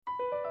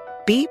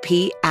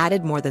BP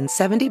added more than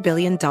 $70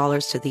 billion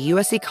to the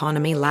U.S.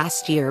 economy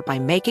last year by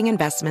making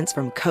investments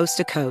from coast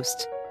to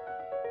coast.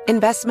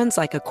 Investments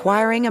like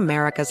acquiring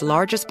America's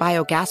largest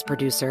biogas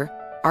producer,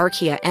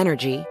 Archaea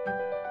Energy,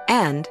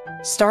 and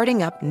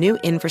starting up new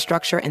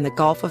infrastructure in the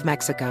Gulf of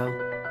Mexico.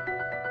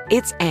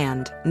 It's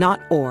and, not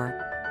or.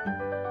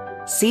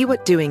 See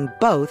what doing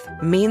both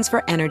means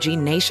for energy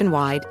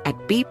nationwide at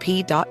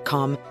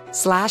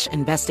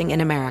bp.com/investing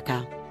in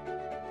America.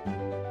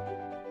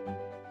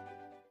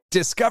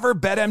 Discover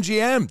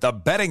BetMGM, the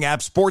betting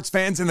app sports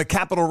fans in the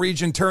capital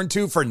region turn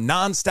to for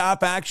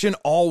nonstop action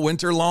all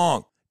winter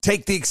long.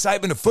 Take the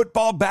excitement of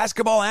football,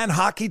 basketball, and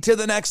hockey to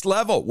the next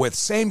level with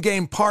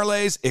same-game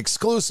parlays,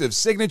 exclusive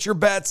signature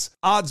bets,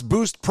 odds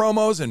boost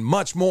promos, and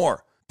much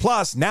more.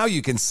 Plus, now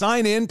you can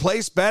sign in,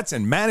 place bets,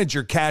 and manage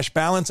your cash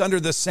balance under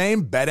the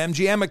same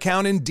BetMGM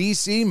account in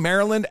D.C.,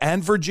 Maryland,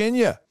 and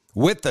Virginia.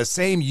 With the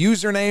same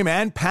username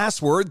and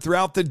password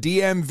throughout the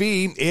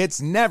DMV,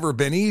 it's never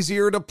been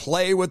easier to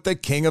play with the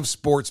king of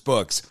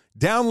sportsbooks.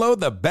 Download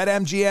the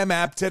BetMGM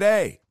app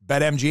today.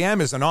 BetMGM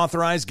is an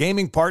authorized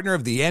gaming partner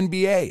of the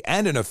NBA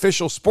and an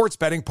official sports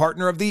betting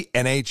partner of the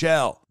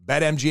NHL.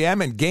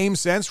 BetMGM and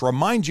GameSense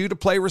remind you to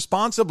play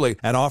responsibly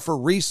and offer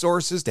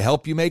resources to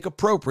help you make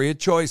appropriate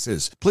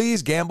choices.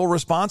 Please gamble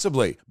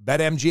responsibly.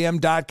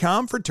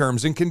 BetMGM.com for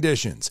terms and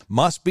conditions.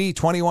 Must be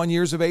 21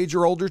 years of age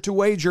or older to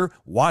wager.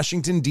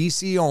 Washington,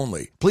 D.C.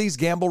 only. Please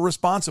gamble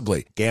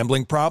responsibly.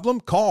 Gambling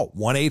problem? Call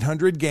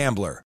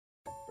 1-800-GAMBLER.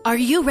 Are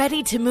you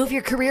ready to move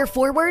your career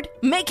forward?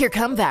 Make your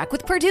comeback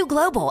with Purdue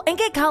Global and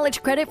get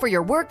college credit for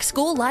your work,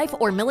 school life,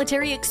 or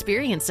military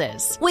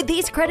experiences. With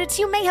these credits,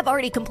 you may have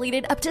already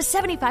completed up to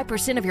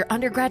 75% of your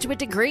undergraduate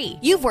degree.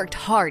 You've worked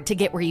hard to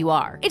get where you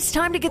are. It's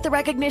time to get the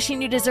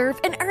recognition you deserve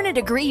and earn a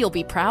degree you'll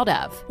be proud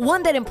of.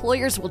 One that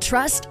employers will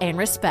trust and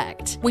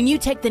respect. When you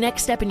take the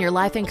next step in your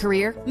life and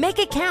career, make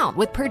it count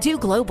with Purdue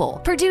Global,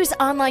 Purdue's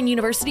online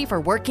university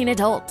for working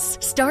adults.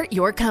 Start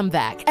your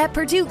comeback at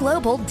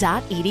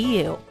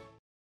purdueglobal.edu.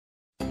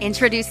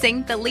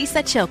 Introducing the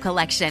Lisa Chill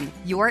Collection,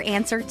 your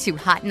answer to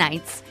hot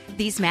nights.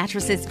 These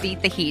mattresses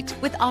beat the heat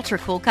with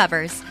ultra-cool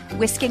covers,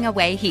 whisking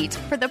away heat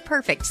for the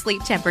perfect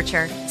sleep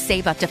temperature.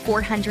 Save up to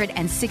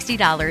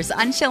 $460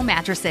 on Chill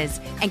mattresses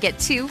and get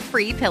 2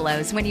 free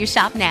pillows when you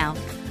shop now.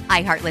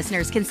 iHeart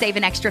listeners can save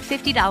an extra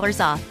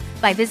 $50 off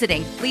by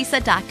visiting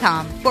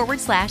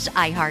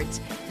lisa.com/iHeart.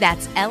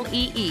 That's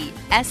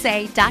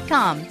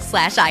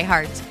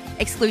LEESA.com/iHeart.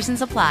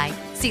 Exclusions apply.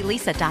 See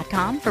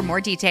lisa.com for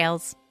more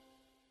details.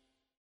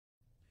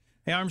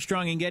 Hey,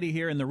 Armstrong and Getty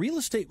here, and the real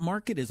estate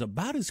market is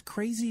about as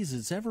crazy as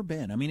it's ever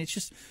been. I mean, it's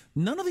just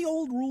none of the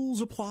old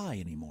rules apply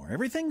anymore.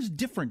 Everything's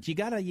different. You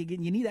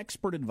need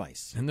expert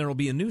advice. And there will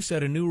be a new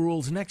set of new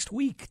rules next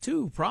week,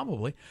 too,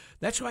 probably.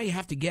 That's why you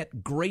have to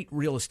get great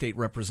real estate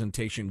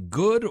representation.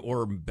 Good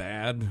or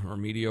bad or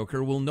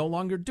mediocre will no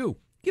longer do.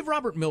 Give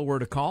Robert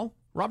Millward a call.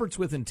 Robert's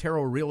with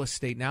Intero Real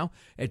Estate now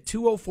at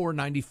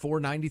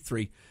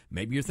 204-9493.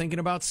 Maybe you're thinking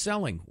about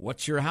selling.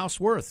 What's your house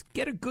worth?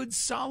 Get a good,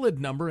 solid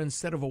number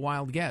instead of a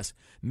wild guess.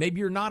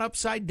 Maybe you're not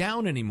upside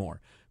down anymore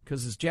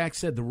because, as Jack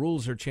said, the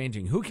rules are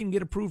changing. Who can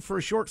get approved for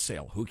a short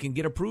sale? Who can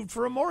get approved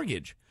for a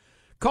mortgage?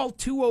 Call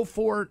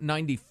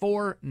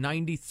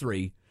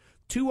 204-9493.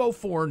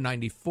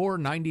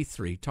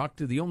 204-9493. Talk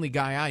to the only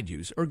guy I'd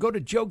use. Or go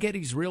to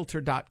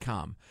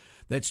joegettysrealtor.com.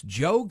 That's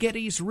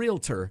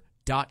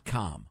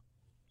joegettysrealtor.com.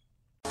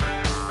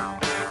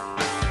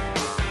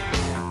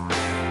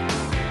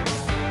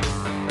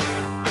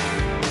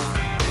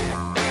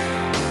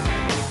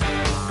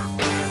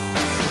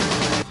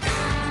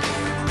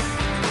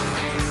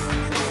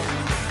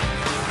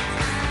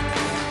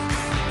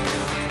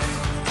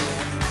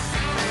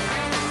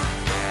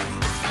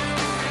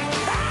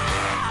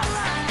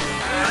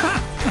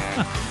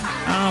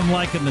 I'm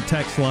liking the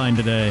text line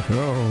today.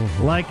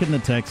 Liking the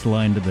text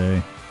line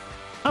today.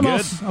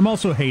 I'm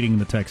also hating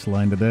the text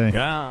line today.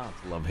 Yeah,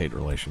 love-hate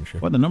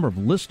relationship. What the number of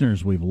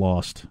listeners we've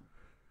lost.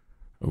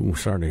 Oh,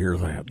 sorry to hear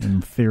that.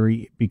 In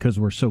theory, because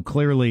we're so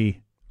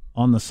clearly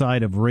on the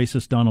side of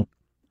racist Donald.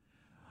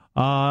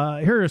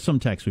 Here are some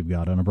texts we've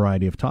got on a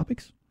variety of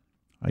topics.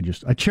 I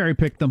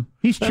cherry-picked them.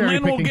 He's cherry-picking.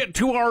 And then we'll get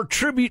to our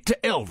tribute to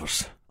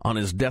Elvis on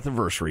his death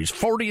anniversary, his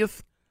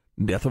 40th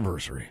death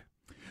anniversary.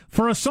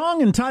 For a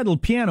song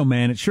entitled Piano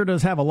Man, it sure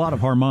does have a lot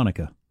of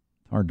harmonica.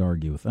 Hard to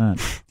argue with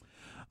that.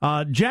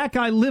 Jack,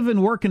 I live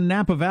and work in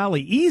Napa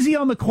Valley. Easy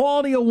on the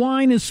quality of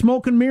wine is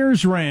smoke and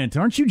mirrors rant.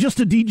 Aren't you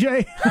just a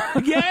DJ?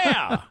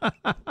 Yeah.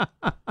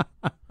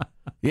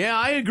 Yeah,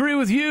 I agree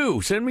with you.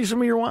 Send me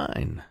some of your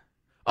wine.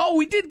 Oh,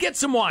 we did get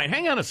some wine.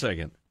 Hang on a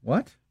second.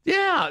 What?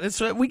 Yeah,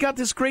 we got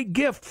this great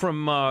gift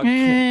from...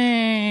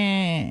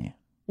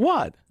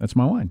 What? That's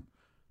my wine.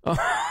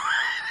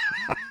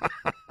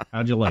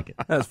 How'd you like it?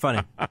 That's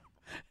funny.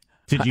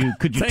 Could you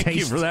taste? Thank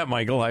you for that,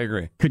 Michael. I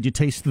agree. Could you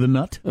taste the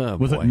nut?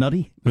 Was it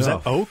nutty? Was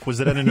that oak?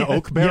 Was it in an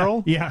oak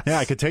barrel? Yeah. Yeah,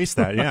 I could taste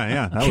that.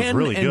 Yeah. That was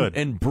really good.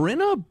 And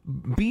Bryna,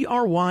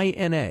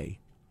 Bryna,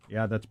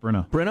 Yeah, that's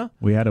Brenna. Brenna?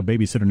 We had a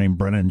babysitter named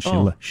Brenna, and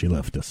she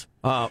left us.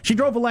 She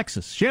drove a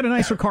Lexus. She had a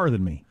nicer car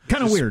than me.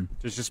 Kind of weird.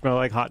 Does it smell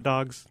like hot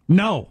dogs?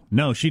 No,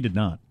 she did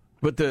not.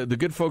 But the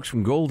good folks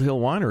from Gold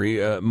Hill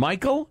Winery,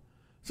 Michael,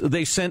 so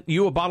they sent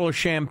you a bottle of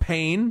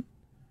champagne.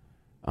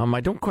 I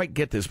don't quite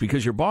get this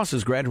because your boss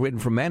is graduating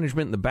from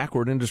management in the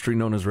backward industry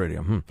known as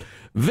radio.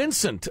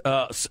 Vincent,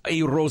 a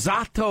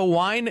Rosato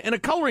wine and a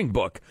coloring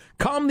book.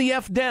 Calm the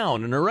F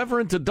Down, an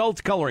irreverent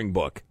adult coloring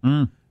book.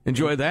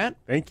 Enjoy that.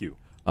 Thank you.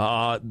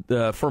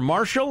 For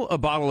Marshall, a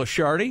bottle of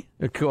Shardy,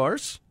 of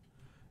course.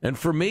 And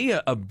for me,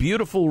 a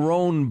beautiful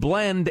Rhone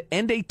blend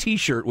and a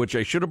T-shirt, which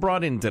I should have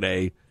brought in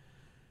today.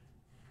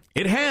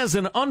 It has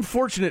an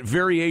unfortunate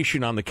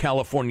variation on the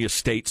California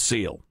state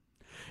seal.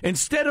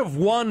 Instead of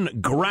one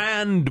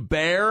grand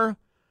bear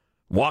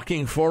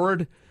walking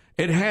forward,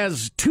 it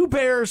has two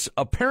bears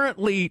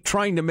apparently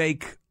trying to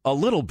make a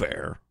little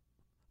bear,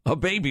 a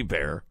baby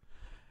bear.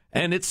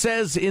 And it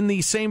says in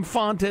the same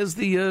font as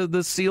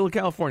the seal of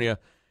California,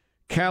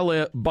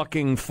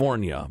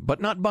 Calibuckingfornia,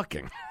 but not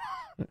bucking.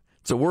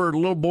 It's a word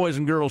little boys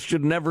and girls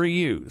should never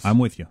use. I'm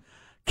with you.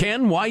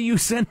 Ken, why you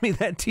sent me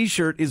that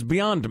T-shirt is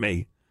beyond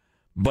me.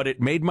 But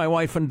it made my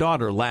wife and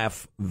daughter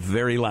laugh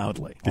very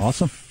loudly.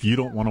 Awesome. If you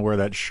don't want to wear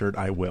that shirt,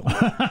 I will.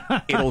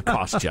 It'll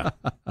cost you.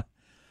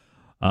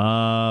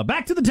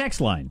 Back to the text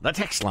line. The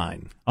text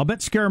line. I'll bet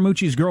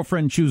Scaramucci's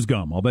girlfriend chews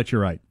gum. I'll bet you're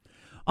right.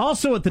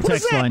 Also at the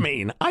text line. What does that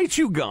mean? I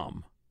chew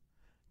gum.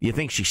 You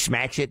think she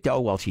smacks it,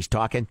 though, while she's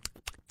talking?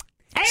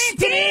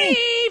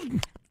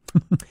 Steve!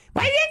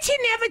 Why didn't you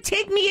never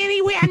take me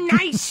anywhere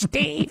nice,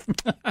 Steve?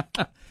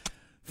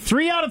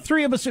 3 out of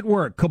 3 of us at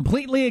work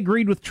completely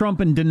agreed with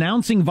Trump in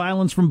denouncing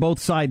violence from both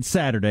sides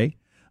Saturday,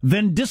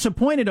 then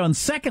disappointed on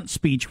second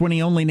speech when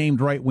he only named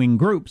right-wing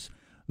groups,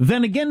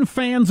 then again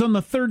fans on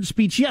the third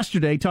speech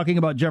yesterday talking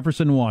about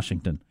Jefferson,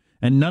 Washington.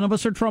 And none of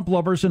us are Trump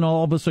lovers, and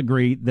all of us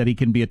agree that he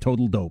can be a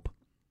total dope.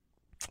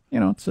 You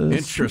know, it's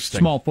a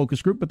small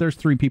focus group, but there's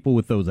 3 people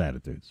with those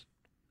attitudes.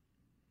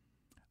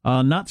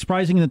 Not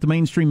surprising that the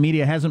mainstream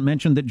media hasn't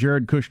mentioned that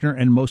Jared Kushner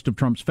and most of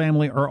Trump's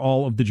family are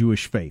all of the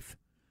Jewish faith.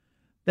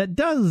 That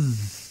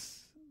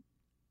does,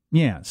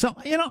 yeah. So,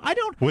 you know, I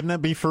don't... Wouldn't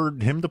that be for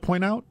him to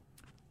point out?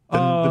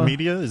 The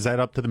media? Is that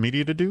up to the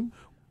media to do?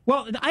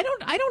 Well, I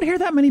don't hear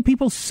that many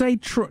people say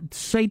Trump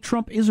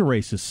is a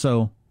racist,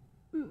 so...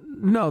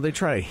 No, they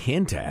try to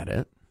hint at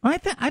it. I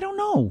don't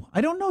know.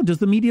 Does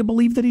the media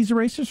believe that he's a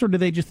racist, or do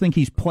they just think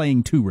he's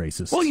playing too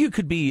racist? Well, you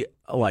could be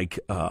like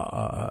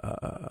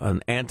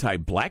an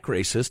anti-black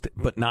racist,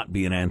 but not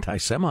be an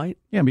anti-Semite.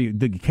 Yeah, I mean,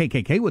 the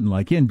KKK wouldn't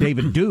like you, and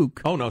David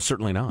Duke... Oh, no,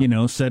 certainly not. You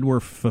know, said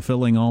we're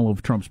fulfilling all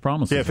of Trump's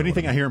promises. Yeah, if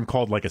anything, I hear him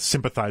called like a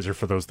sympathizer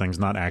for those things,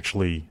 not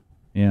actually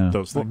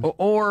those things.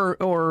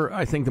 Or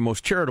I think the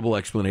most charitable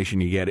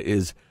explanation you get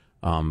is...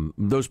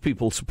 those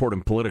people support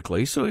him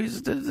politically, so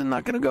he's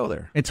not going to go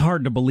there. It's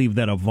hard to believe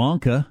that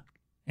Ivanka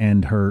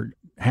and her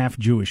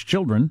half-Jewish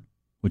children,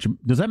 which,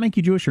 does that make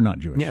you Jewish or not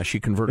Jewish? Yeah, she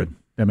converted.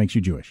 That makes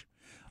you Jewish.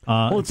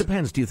 Well, it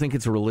depends. Do you think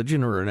it's a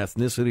religion or an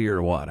ethnicity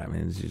or what? I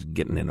mean, it's just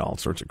getting into all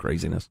sorts of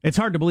craziness. It's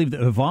hard to believe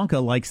that Ivanka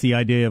likes the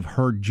idea of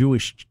her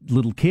Jewish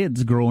little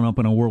kids growing up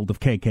in a world of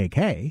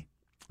KKK.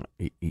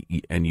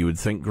 And you would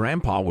think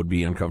Grandpa would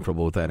be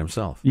uncomfortable with that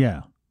himself.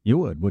 Yeah, you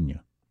would, wouldn't you?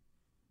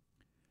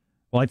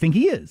 Well, I think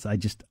he is. I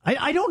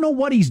don't know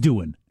what he's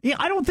doing.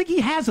 I don't think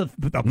he has a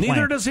plan.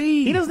 Neither does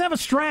he. He doesn't have a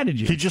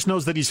strategy. He just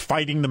knows that he's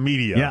fighting the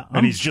media,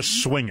 and he's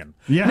just swinging.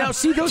 Yeah. Now,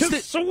 see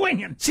those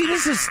swinging. See,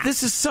 this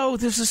is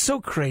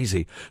so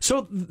crazy.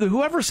 So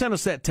whoever sent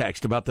us that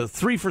text about the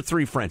 3 for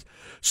 3 friends.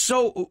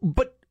 So,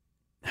 but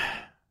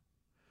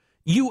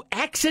you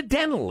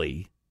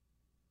accidentally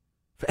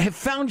have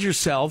found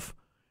yourself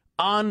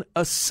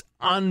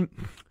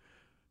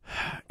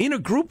in a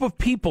group of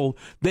people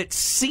that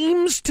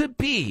seems to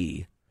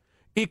be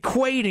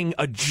equating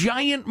a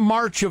giant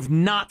march of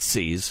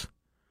Nazis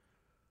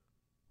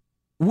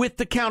with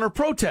the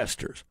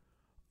counter-protesters.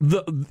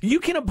 You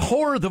can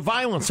abhor the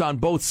violence on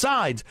both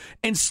sides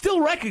and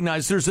still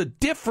recognize there's a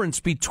difference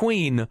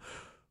between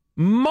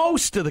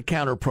most of the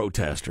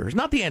counter-protesters,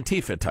 not the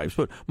Antifa types,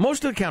 but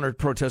most of the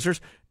counter-protesters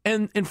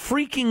and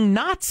freaking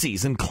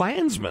Nazis and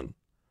Klansmen.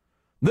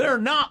 They're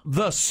not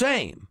the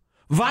same.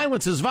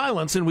 Violence is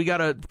violence, and we got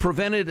to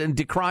prevent it and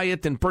decry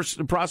it and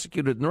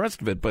prosecute it and the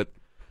rest of it. But,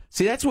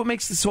 see, that's what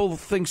makes this whole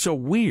thing so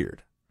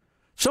weird.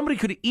 Somebody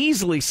could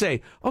easily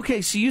say,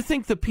 okay, so you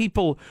think the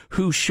people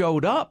who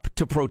showed up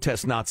to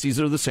protest Nazis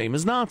are the same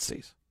as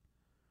Nazis?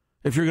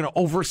 If you're going to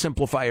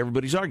oversimplify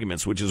everybody's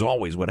arguments, which is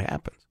always what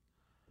happens.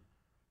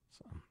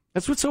 So,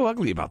 that's what's so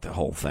ugly about the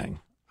whole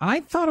thing. I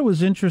thought it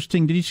was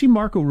interesting. Did you see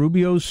Marco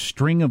Rubio's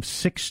string of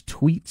 6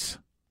 tweets?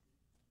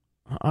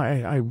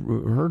 I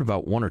heard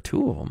about 1 or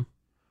 2 of them.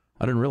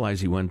 I didn't realize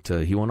he went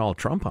all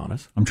Trump on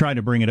us. I'm trying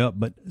to bring it up,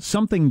 but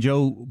something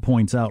Joe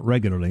points out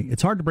regularly,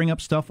 it's hard to bring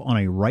up stuff on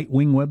a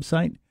right-wing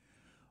website.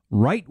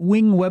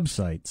 Right-wing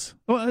websites.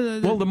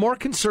 Well, the more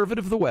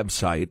conservative the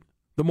website,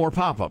 the more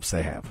pop-ups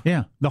they have.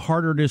 Yeah, the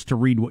harder it is to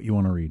read what you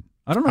want to read.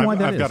 I don't know why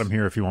that is. I've got them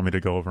here if you want me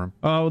to go over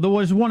them. There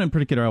was one in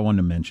particular I wanted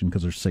to mention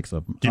because there's 6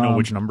 of them. Do you know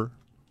which number?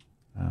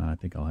 I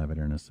think I'll have it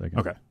here in a second.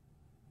 Okay.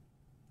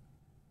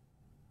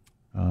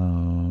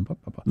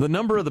 The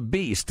number of the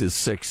beast is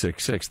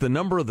 666. The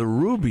number of the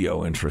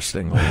Rubio,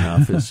 interestingly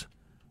enough, is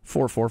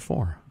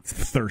 444.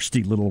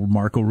 Thirsty little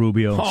Marco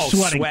Rubio. Oh,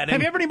 sweating.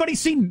 Have you ever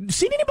seen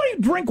anybody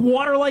drink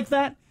water like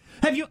that?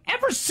 Have you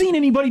ever seen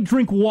anybody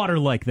drink water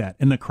like that?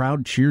 And the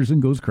crowd cheers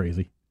and goes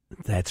crazy.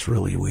 That's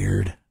really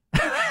weird.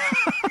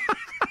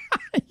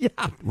 Yeah.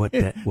 What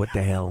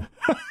the hell?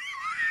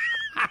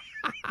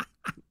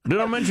 Did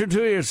I mention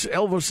to you it's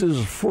Elvis's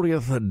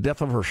 40th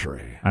death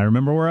anniversary? I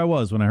remember where I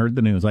was when I heard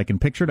the news. I can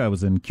picture it. I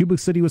was in Cuba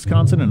City,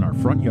 Wisconsin, in our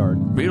front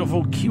yard.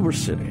 Beautiful Cuba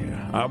City.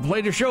 I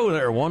played a show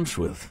there once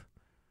with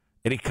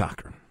Eddie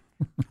Cochran.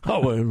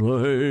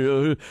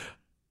 You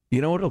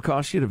know what it'll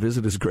cost you to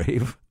visit his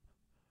grave?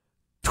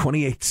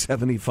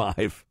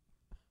 $28.75.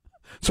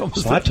 So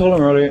I told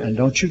him earlier, and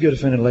don't you get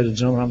offended, ladies and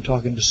gentlemen, I'm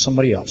talking to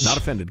somebody else. Not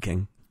offended,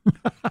 King.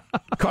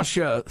 Cost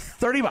you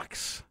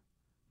 $30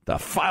 to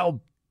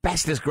file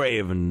past his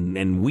grave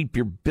and weep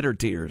your bitter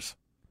tears.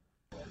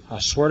 I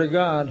swear to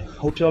God,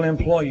 hotel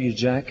employees,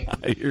 Jack.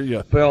 I hear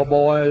you.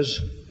 Bellboys,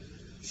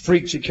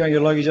 freaks that carry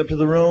your luggage up to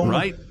the room.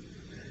 Right.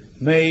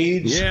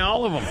 Maids. Yeah,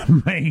 all of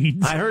them.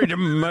 Maids. I heard the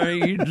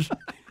maids.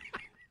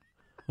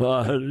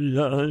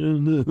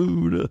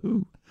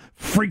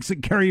 Freaks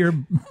that carry your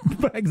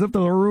bags up to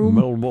the room.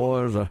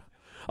 Bellboys. I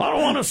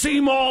don't want to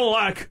seem all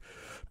like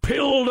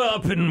pilled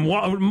up and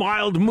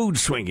mild mood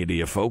swingy to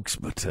you folks,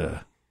 but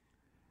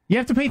you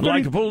have to pay 30.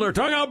 like to pull their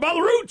tongue out by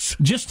the roots.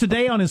 Just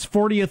today on his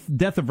 40th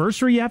death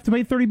anniversary, you have to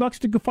pay $30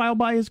 to go file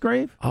by his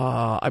grave?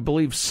 I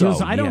believe so.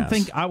 Because I don't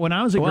think when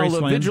I was at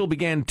Graceland, the vigil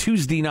began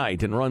Tuesday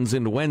night and runs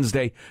into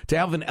Wednesday. To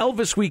have an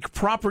Elvis Week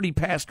property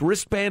passed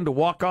wristband to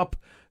walk up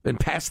and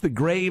past the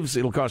graves,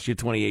 it'll cost you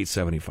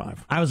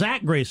 $28.75. I was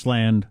at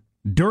Graceland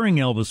during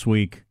Elvis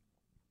Week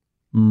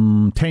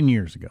 10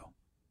 years ago.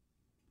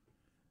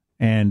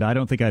 And I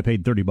don't think I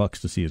paid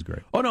 $30 to see his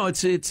grave. Oh, no,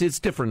 it's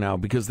different now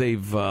because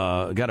they've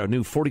got a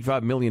new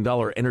 $45 million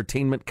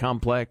entertainment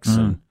complex.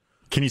 And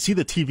Can you see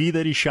the TV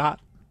that he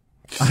shot?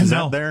 Is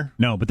that there?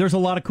 No, but there's a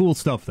lot of cool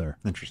stuff there.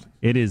 Interesting.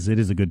 It is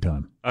a good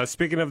time.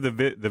 Speaking of the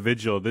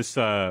vigil, this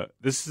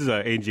is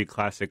an AG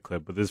Classic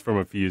clip, but this is from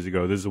a few years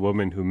ago. This is a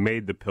woman who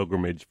made the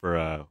pilgrimage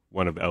for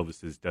one of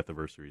Elvis's death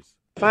anniversaries.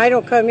 If I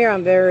don't come here,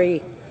 I'm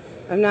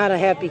not a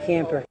happy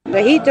camper.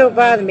 The heat don't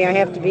bother me. I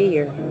have to be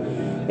here.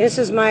 This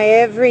is my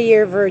every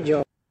year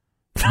Virgil.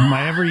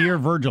 My every year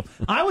Virgil.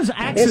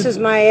 This is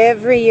my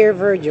every year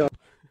Virgil.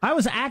 I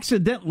was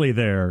accidentally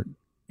there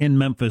in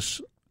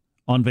Memphis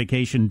on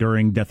vacation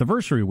during Death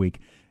Anniversary Week.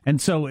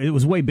 And so it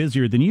was way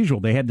busier than usual.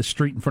 They had the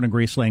street in front of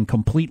Graceland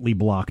completely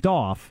blocked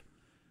off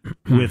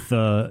with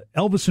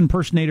Elvis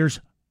impersonators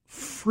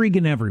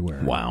friggin'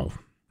 everywhere. Wow.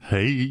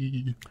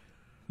 Hey.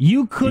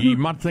 You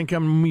might think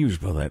I'm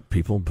amused by that,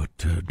 people, but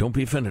don't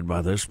be offended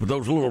by this. But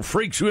those little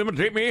freaks who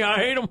imitate me, I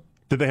hate them.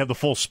 Did they have the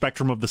full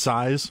spectrum of the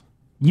size?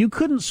 You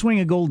couldn't swing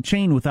a gold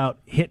chain without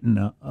hitting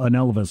an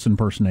Elvis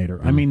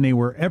impersonator. I mean, they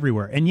were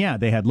everywhere. And yeah,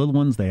 they had little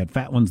ones, they had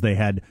fat ones, they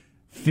had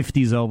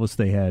 50s Elvis,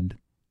 they had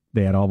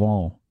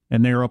all.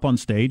 And they were up on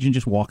stage and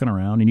just walking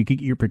around, and you could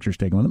get your pictures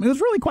taken with them. It was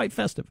really quite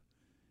festive.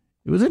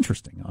 It was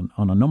interesting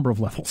on a number of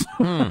levels.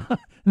 And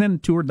then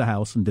toured the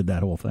house and did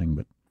that whole thing.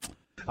 But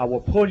I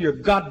will pull your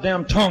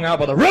goddamn tongue out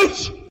by the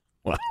roots!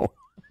 Wow.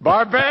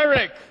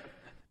 Barbaric!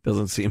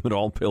 Doesn't seem at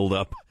all pilled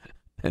up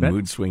and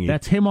mood swingy.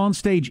 That's him on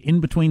stage in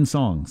between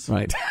songs.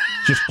 Right.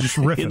 Just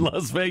riffing. In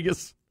Las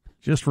Vegas.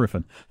 Just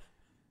riffing.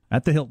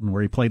 At the Hilton,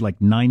 where he played like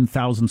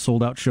 9,000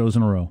 sold-out shows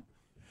in a row.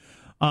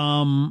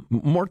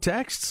 More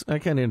texts? I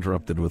kind of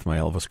interrupted with my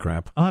Elvis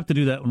crap. I'll have to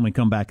do that when we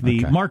come back.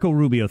 The Marco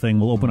Rubio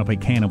thing will open up a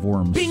can of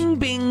worms. Bing,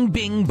 bing,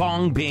 bing,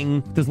 bong,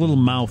 bing. His little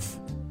mouth.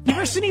 You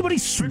ever seen anybody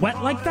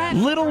sweat like that?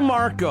 Little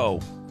Marco.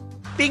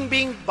 Bing,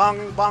 bing,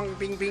 bong, bong,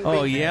 bing, bing.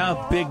 Oh,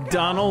 yeah? Big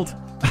Donald?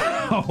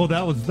 Oh,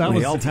 that was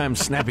the all-time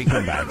snappy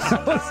comebacks.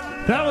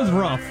 that was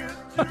rough.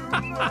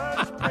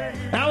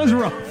 That was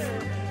rough.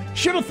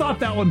 Should have thought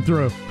that one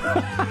through.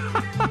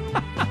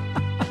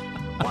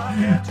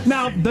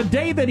 Now, the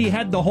day that he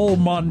had the whole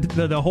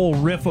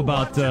riff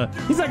about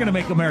he's not going to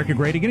make America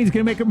great again, he's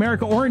going to make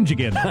America orange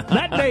again.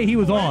 That day he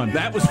was on.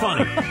 That was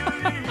funny.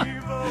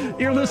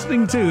 You're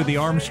listening to the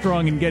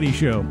Armstrong and Getty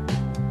Show.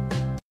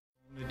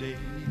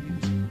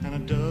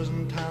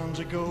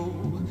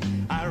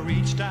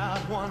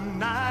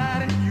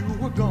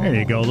 There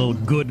you go, a little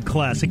good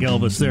classic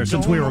Elvis there.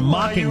 Since we were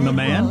mocking the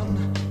man,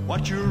 a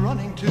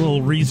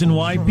little reason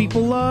why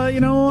people,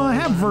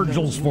 have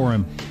Virgils for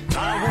him.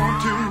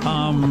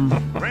 I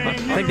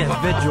think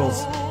that's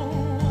Vigils.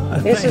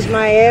 This is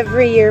my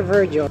every year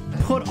Virgil.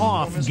 Put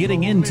off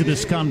getting into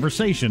this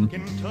conversation,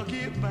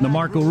 the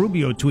Marco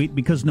Rubio tweet,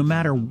 because no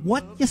matter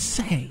what you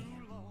say,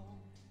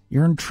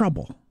 you're in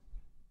trouble.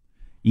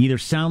 You either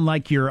sound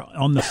like you're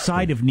on the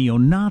side of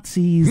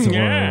neo-Nazis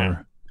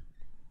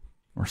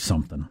or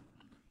something.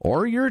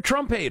 Or you're a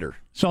Trump hater.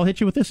 So I'll hit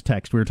you with this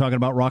text. We were talking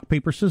about rock,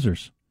 paper,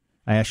 scissors.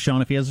 I asked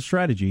Sean if he has a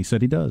strategy. He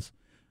said he does.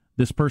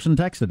 This person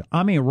texted,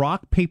 I'm a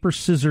rock, paper,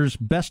 scissors,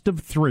 best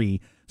of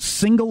 3,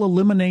 single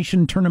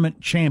elimination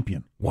tournament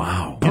champion.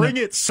 Wow. Bring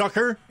it,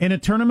 sucker. In a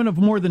tournament of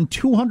more than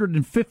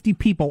 250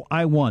 people,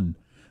 I won.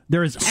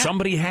 There is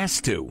Somebody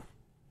has to.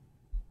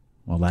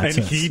 Well,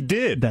 he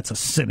did. That's a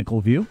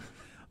cynical view.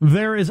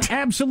 There is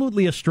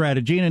absolutely a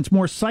strategy, and it's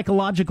more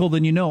psychological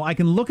than you know. I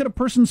can look at a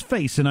person's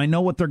face, and I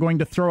know what they're going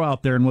to throw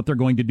out there and what they're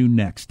going to do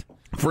next.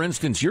 For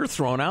instance, you're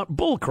throwing out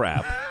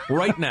bullcrap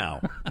right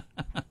now.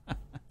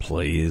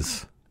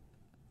 Please.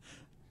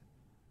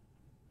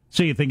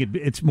 So you think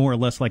it's more or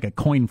less like a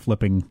coin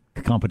flipping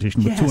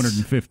competition with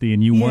 250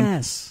 and you won?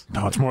 Yes.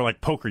 No, it's more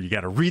like poker. You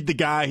got to read the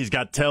guy. He's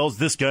got tells.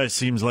 This guy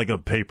seems like a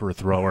paper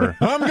thrower.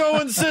 I'm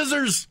going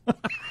scissors.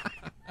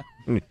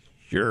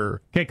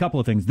 Sure. Okay, a couple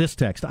of things. This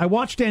text. I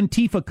watched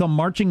Antifa come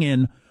marching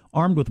in,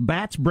 armed with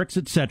bats, bricks,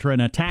 etc.,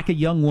 and attack a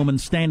young woman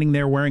standing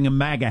there wearing a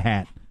MAGA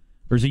hat.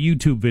 There's a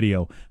YouTube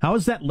video. How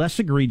is that less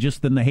egregious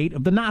than the hate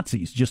of the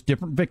Nazis? Just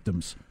different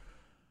victims.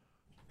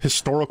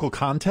 Historical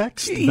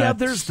context? Yeah,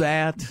 there's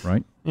that.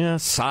 Right. Yeah,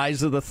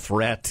 size of the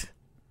threat.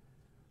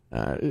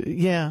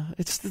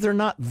 They're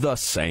not the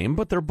same,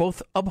 but they're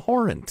both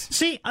abhorrent.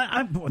 See,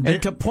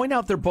 and to point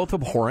out they're both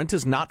abhorrent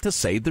is not to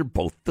say they're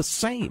both the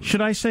same.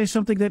 Should I say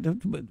something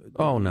that...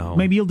 Oh, no.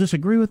 Maybe you'll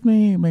disagree with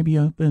me. Maybe...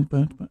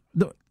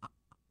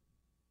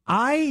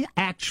 I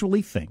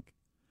actually think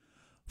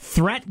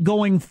threat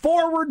going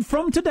forward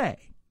from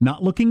today,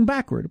 not looking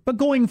backward, but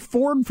going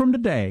forward from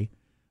today,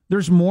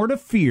 there's more to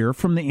fear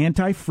from the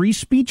anti-free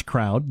speech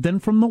crowd than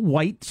from the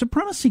white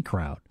supremacy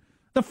crowd.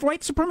 The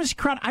white supremacy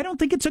crowd, I don't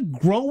think it's a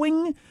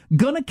growing,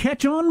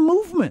 gonna-catch-on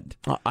movement.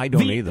 I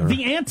don't either.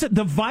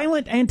 The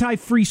violent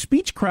anti-free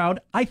speech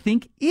crowd, I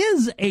think,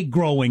 is a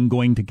growing,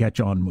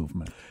 going-to-catch-on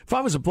movement. If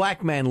I was a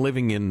black man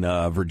living in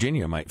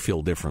Virginia, I might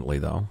feel differently,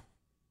 though.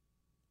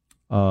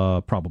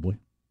 Probably.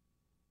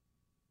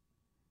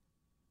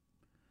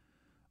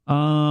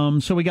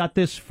 So we got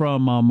this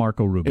from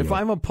Marco Rubio. If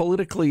I'm a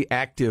politically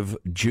active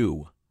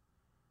Jew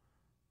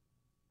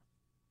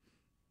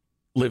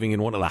living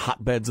in one of the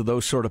hotbeds of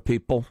those sort of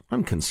people,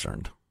 I'm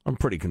concerned. I'm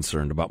pretty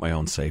concerned about my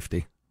own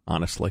safety,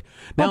 honestly.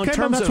 Now, in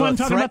terms of a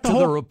threat to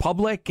the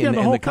Republic and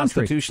the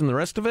Constitution, the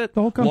rest of it,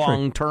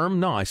 long term,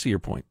 no, I see your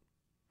point.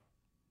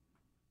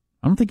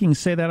 I don't think you can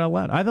say that out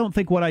loud. I don't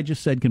think what I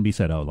just said can be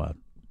said out loud.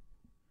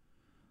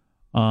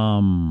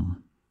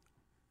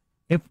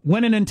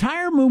 When an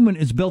entire movement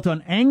is built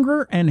on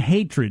anger and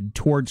hatred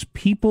towards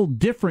people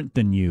different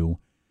than you,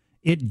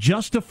 it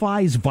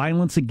justifies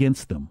violence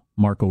against them,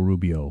 Marco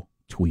Rubio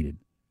tweeted.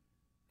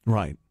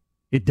 Right.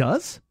 It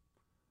does?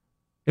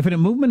 If a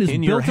movement is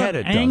built on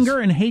anger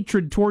and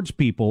hatred towards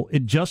people,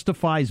 it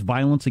justifies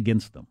violence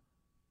against them.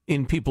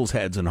 In people's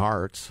heads and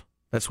hearts.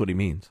 That's what he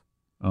means.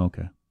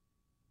 Okay.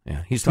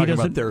 Yeah, he's talking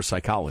about their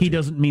psychology. He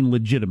doesn't mean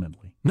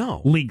legitimately.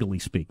 No. Legally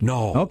speaking.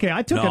 No. Okay,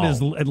 I took it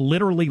as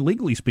literally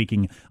legally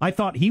speaking. I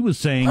thought he was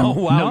saying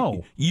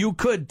no. You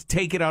could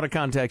take it out of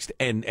context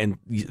and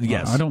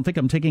yes. I don't think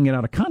I'm taking it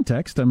out of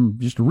context. I'm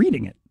just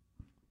reading it.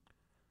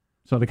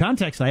 So the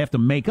context I have to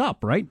make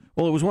up, right?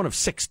 Well, it was one of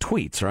 6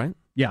 tweets, right?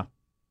 Yeah.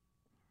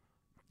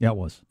 Yeah, it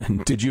was.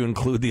 And did you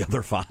include the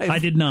other 5? I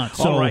did not.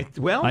 So all right.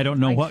 Well, I don't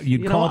know what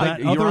you'd call that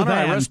Your other Honor,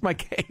 than... I rest my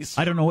case.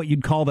 I don't know what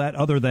you'd call that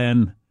other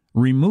than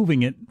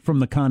removing it from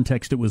the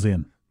context it was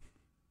in.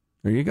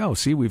 There you go.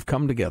 See, we've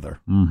come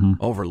together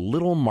over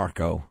little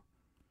Marco.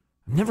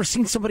 I've never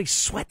seen somebody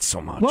sweat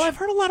so much. Well, I've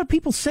heard a lot of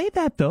people say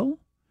that, though,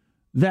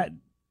 that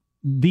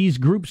these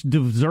groups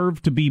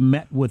deserve to be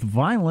met with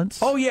violence.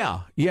 Oh,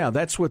 yeah. Yeah,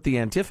 that's what the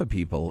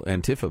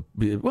Antifa,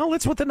 well,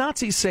 that's what the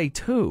Nazis say,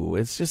 too.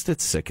 It's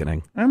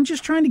sickening. I'm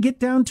just trying to get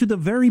down to the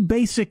very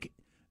basic,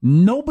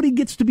 nobody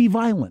gets to be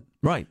violent.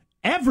 Right.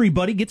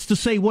 Everybody gets to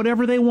say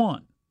whatever they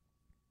want.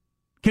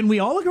 Can we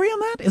all agree on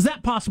that? Is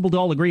that possible to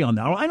all agree on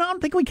that? I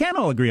don't think we can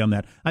all agree on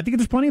that. I think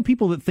there's plenty of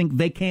people that think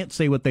they can't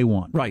say what they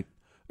want. Right.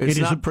 It's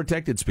not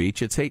protected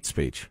speech. It's hate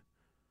speech,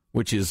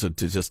 which is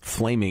just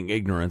flaming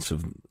ignorance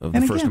of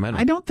the First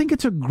Amendment. I don't think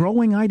it's a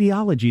growing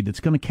ideology that's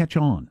going to catch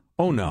on.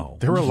 Oh, no.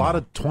 There were a lot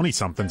of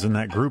 20-somethings in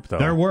that group, though.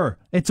 There were.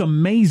 It's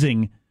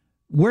amazing.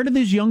 Where do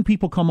these young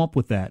people come up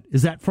with that?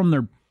 Is that from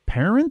their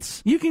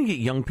parents? You can get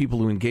young people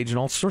who engage in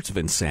all sorts of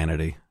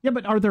insanity. Yeah,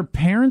 but are their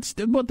parents?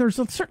 Well, there's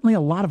certainly a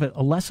lot of it,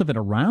 less of it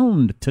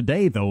around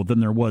today, though, than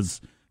there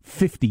was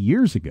 50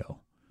 years ago.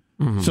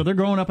 Mm-hmm. So they're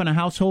growing up in a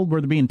household where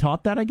they're being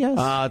taught that, I guess?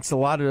 It's a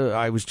lot of.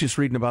 I was just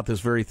reading about this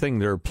very thing.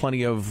 There are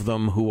plenty of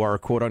them who are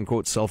quote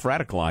unquote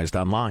self-radicalized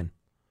online.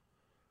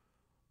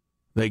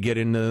 They get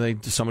into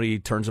somebody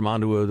turns them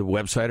onto a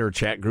website or a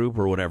chat group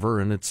or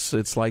whatever, and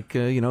it's like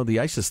the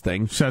ISIS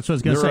thing. So that's what I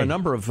was going to say. There are a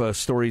number of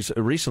stories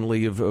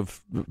recently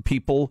of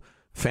people,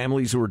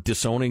 families who are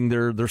disowning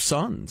their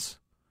sons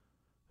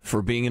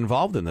for being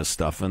involved in this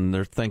stuff, and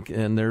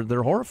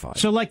they're horrified.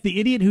 So, like the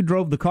idiot who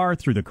drove the car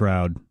through the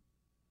crowd,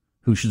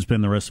 who should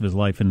spend the rest of his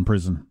life in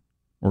prison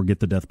or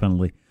get the death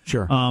penalty.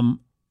 Sure.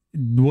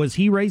 Was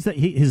he raised that?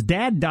 His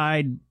dad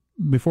died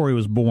before he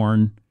was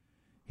born.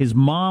 His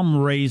mom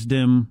raised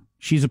him.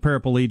 She's a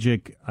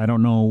paraplegic. I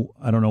don't know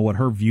what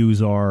her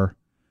views are.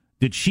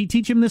 Did she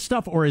teach him this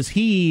stuff, or is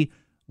he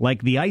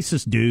like the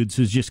ISIS dudes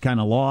who's just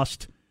kind of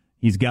lost?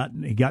 He got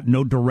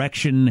no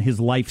direction. His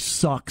life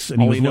sucks.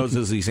 And all he knows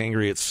is he's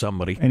angry at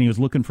somebody. And he was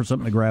looking for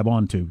something to grab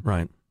onto.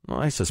 Right. Well,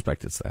 I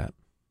suspect it's that.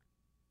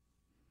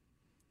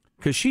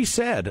 Because she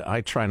said,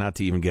 I try not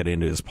to even get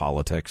into his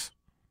politics.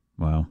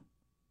 Wow.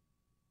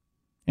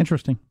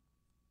 Interesting.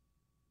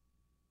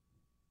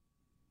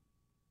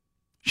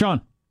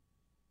 Sean.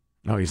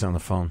 Oh, he's on the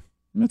phone.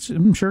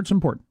 I'm sure it's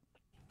important.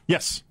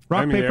 Yes.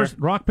 Rock,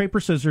 paper,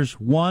 scissors.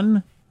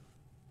 One,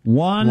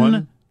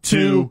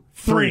 two,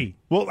 three.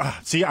 Well,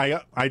 see,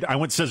 I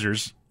went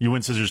scissors. You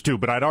went scissors too,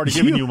 but I'd already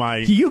given you my.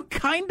 You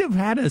kind of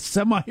had a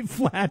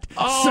semi-flat,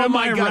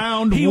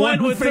 semi-round. He one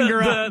went with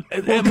finger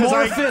the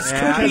amorphous,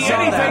 could be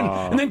anything,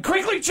 and then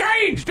quickly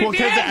changed. Well,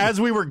 because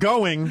as we were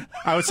going,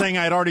 I was saying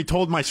I had already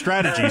told my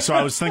strategy, so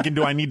I was thinking,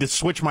 do I need to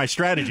switch my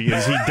strategy?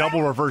 Is he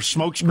double reverse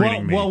smoke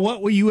screening me? Well,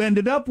 what you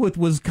ended up with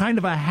was kind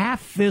of a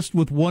half fist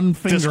with one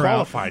finger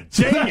disqualified. Out.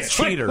 Dang it,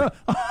 cheater!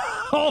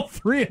 All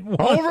three at once.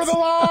 Over the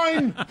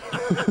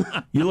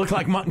line. You look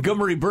like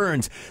Montgomery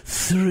Burns.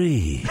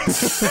 3.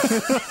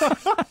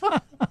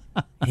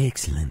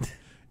 Excellent.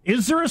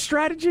 Is there a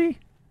strategy?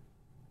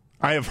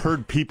 I have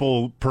heard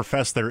people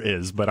profess there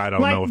is, but I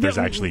don't know if there's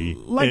actually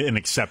an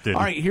accepted.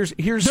 All right, here's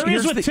there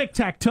is with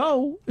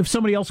tic-tac-toe. If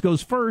somebody else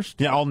goes first,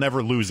 yeah, I'll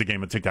never lose a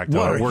game of tic-tac-toe.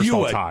 What, Worst, you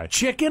I'll a tie.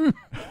 Chicken?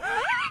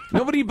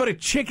 Nobody but a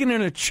chicken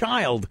and a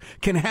child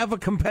can have a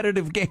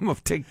competitive game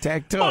of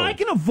tic-tac-toe. Well, I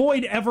can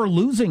avoid ever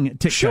losing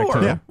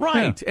tic-tac-toe. Sure,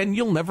 right, and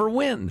you'll never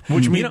win.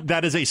 Which means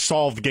that is a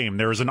solved game.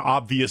 There is an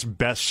obvious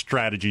best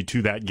strategy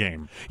to that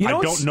game. I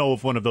don't know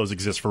if one of those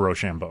exists for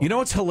Rochambeau. You know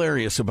what's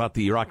hilarious about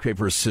the rock,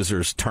 paper,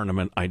 scissors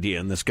tournament idea,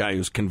 and this guy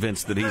who's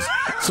convinced that he's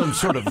some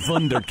sort of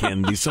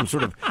wunderkind, he's some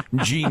sort of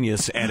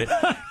genius at it,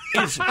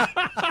 is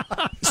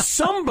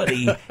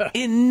somebody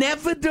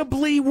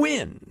inevitably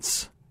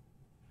wins.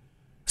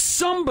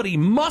 Somebody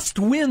must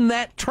win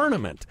that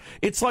tournament.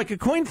 It's like a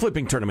coin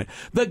flipping tournament.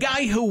 The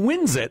guy who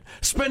wins it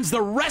spends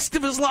the rest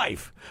of his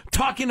life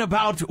talking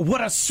about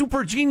what a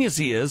super genius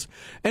he is,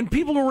 and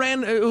people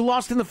who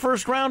lost in the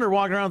first round are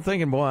walking around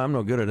thinking, boy, I'm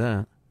no good at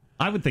that.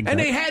 I would think and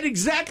that. they had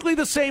exactly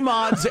the same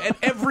odds at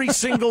every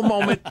single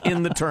moment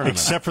in the tournament.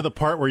 Except for the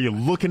part where you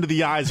look into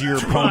the eyes of your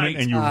opponent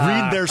and you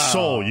read their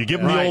soul. You give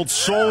them the old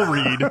soul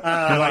read. You're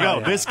like,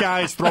 oh, this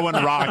guy's throwing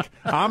rock.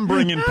 I'm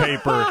bringing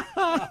paper.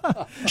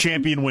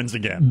 Champion wins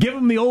again. Give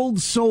him the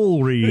old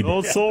soul read. The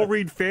old soul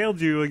read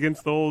failed you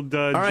against the old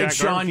All right, Jack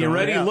Sean, Armstrong. you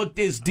ready? Yeah. Look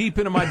as deep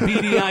into my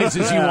beady eyes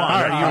as you want.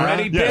 Are you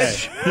ready,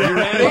 Yes. bitch? You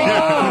ready?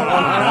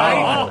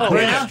 All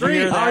right.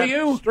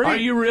 Are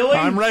you really?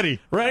 I'm ready.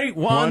 Ready?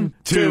 1,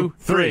 2,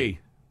 3.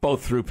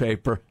 Both through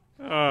paper.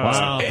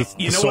 Wow.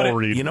 You know soul what?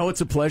 read. You know it's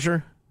a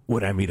pleasure?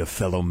 Would I meet a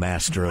fellow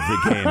master of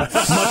the game?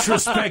 Much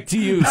respect to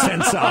you,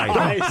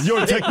 Sensei.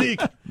 Your technique,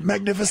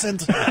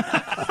 magnificent.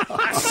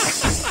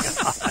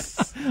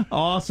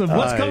 Awesome.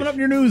 What's coming up in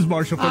your news,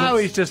 Marshall? I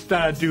always just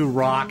do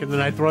rock, and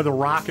then I throw the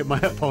rock at my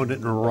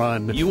opponent and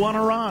run. You want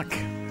to rock?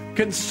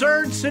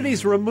 Concerned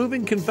cities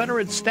removing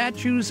Confederate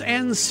statues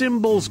and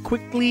symbols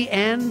quickly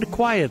and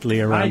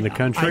quietly around the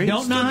country. I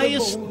don't know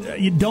how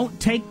you don't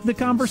take the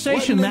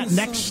conversation that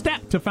next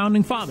step to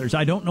founding fathers.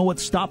 I don't know what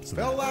stops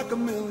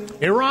them.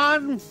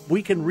 Iran,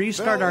 we can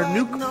restart our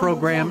nuke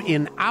program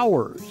in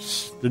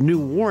hours. The new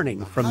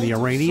warning from the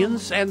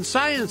Iranians. And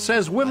science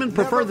says women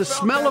prefer the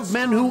smell of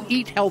men who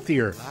eat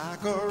healthier.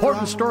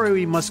 Important story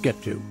we must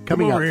get to.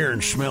 Coming Come over up here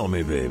and smell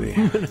me, baby.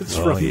 minutes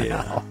from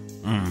now.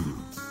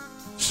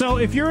 So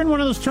if you're in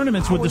one of those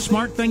tournaments, would the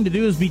smart thing to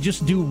do is pick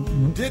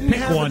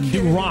one,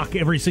 do rock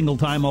every single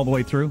time all the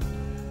way through?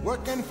 Or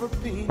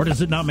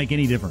does it not make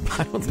any difference?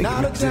 I don't think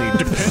it makes any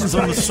difference. Depends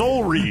on the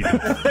soul read.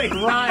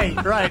 Right.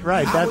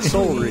 That's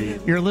soul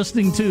read. You're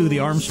listening to the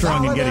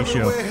Armstrong and Getty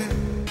Show.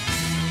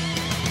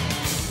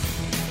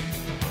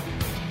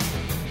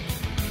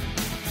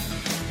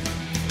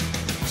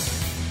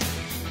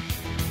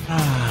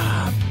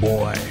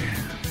 Boy.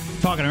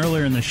 Talking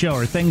earlier in the show,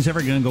 are things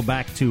ever going to go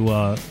back to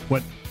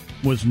what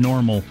was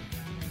normal?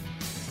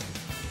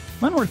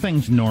 When were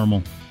things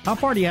normal? How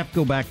far do you have to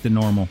go back to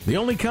normal? The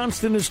only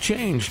constant is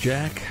change,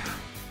 Jack.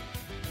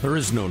 There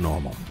is no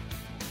normal.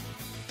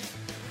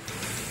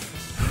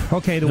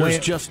 Okay, There's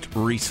just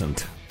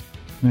recent.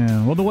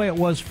 Yeah, well, the way it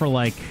was for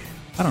 20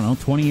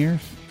 years?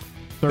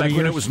 30 Back years?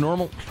 when it was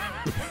normal?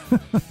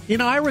 You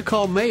know, I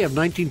recall May of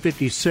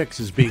 1956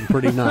 as being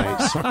pretty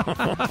nice.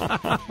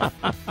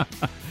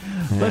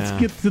 Let's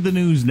get to the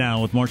news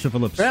now with Marcia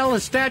Phillips. Well, the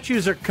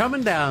statues are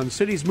coming down.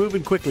 Cities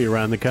moving quickly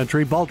around the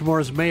country.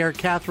 Baltimore's Mayor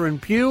Catherine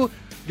Pugh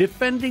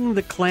defending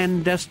the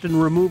clandestine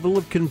removal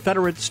of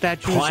Confederate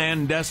statues.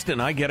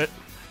 Clandestine, I get it.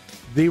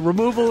 The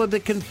removal of the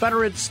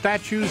Confederate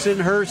statues in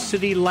her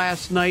city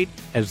last night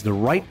as the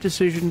right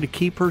decision to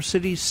keep her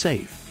city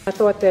safe. I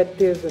thought that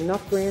there's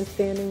enough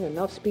grandstanding,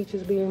 enough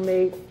speeches being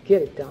made,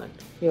 get it done.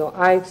 You know,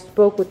 I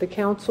spoke with the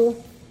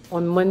council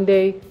on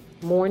Monday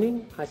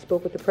morning. I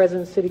spoke with the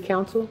president of the city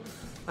council.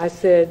 I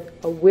said,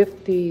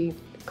 with the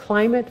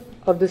climate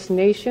of this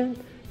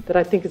nation, that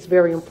I think it's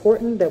very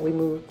important that we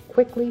move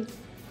quickly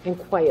and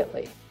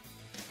quietly.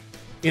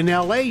 In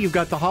L.A., you've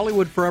got the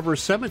Hollywood Forever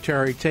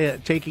Cemetery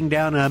taking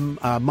down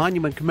a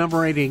monument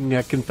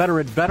commemorating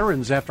Confederate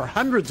veterans after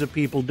hundreds of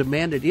people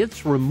demanded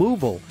its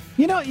removal.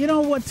 You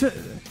know what?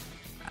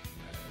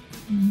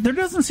 There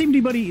doesn't seem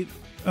to be anybody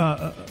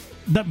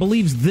that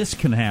believes this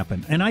can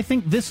happen. And I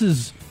think this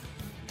is...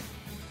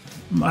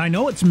 I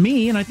know it's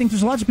me, and I think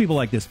there's lots of people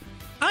like this.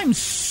 I'm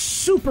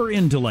super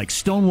into, like,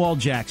 Stonewall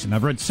Jackson.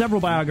 I've read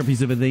several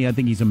biographies of it. I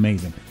think he's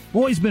amazing.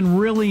 Always been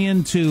really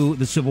into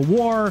the Civil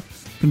War,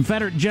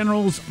 Confederate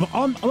generals,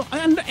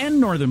 and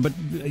Northern, but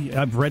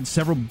I've read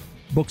several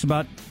books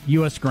about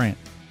U.S. Grant.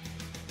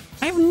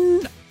 I have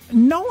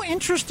no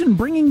interest in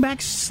bringing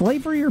back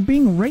slavery or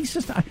being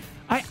racist.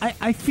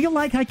 I feel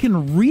like I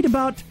can read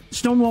about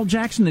Stonewall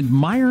Jackson,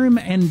 admire him,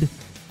 and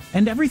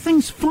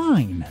everything's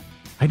fine.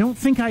 I don't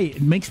think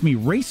it makes me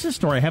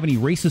racist or I have any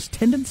racist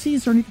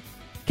tendencies or anything.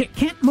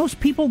 Can't most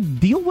people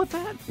deal with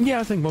that?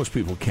 Yeah, I think most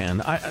people can.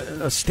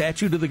 A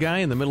statue to the guy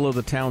in the middle of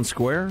the town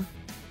square,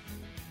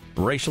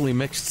 racially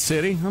mixed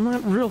city, I'm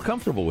not real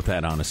comfortable with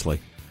that,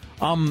 honestly.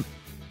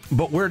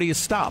 But where do you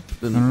stop?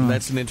 And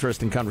that's an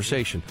interesting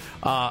conversation.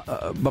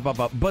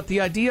 But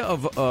the idea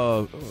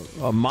of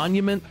a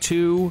monument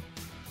to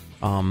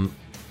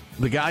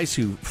the guys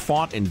who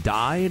fought and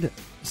died,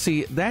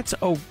 see,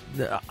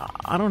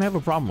 I don't have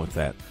a problem with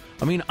that.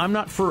 I mean, I'm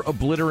not for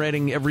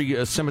obliterating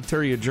every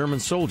cemetery of German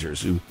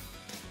soldiers who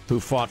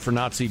fought for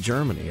Nazi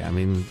Germany. I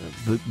mean,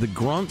 the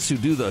grunts who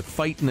do the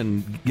fighting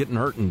and getting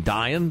hurt and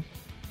dying,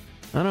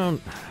 I don't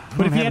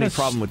have any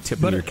problem with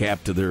tipping your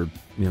cap to their,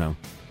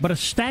 But a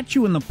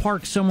statue in the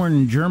park somewhere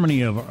in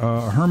Germany of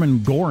Hermann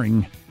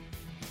Göring,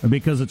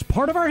 because it's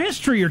part of our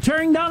history, you're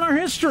tearing down our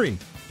history.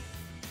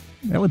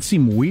 That would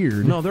seem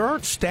weird. No, there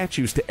aren't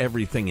statues to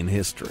everything in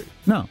history.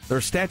 No. There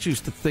are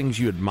statues to things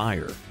you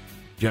admire,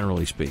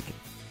 generally speaking.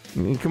 I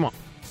mean, come on.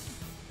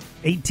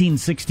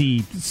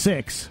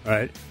 1866,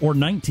 right, or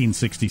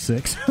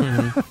 1966.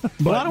 Mm-hmm.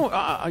 But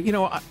I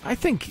don't. I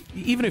think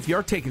even if you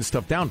are taking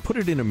stuff down, put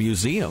it in a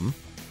museum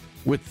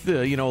with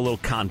a little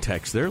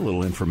context there, a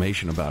little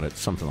information about it,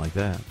 something like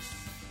that.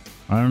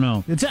 I don't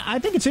know. I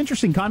think it's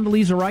interesting.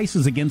 Condoleezza Rice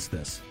is against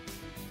this.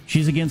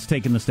 She's against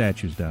taking the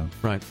statues down.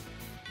 Right.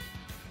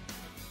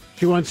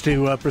 She wants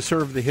to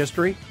preserve the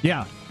history.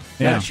 Yeah.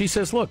 Yeah, she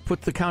says, look,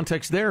 put the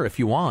context there if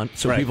you want,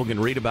 so people can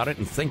read about it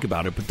and think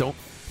about it, but don't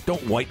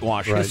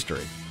whitewash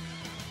history.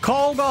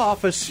 Called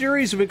off a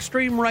series of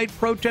extreme right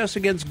protests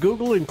against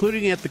Google,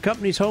 including at the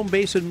company's home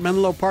base in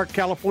Menlo Park,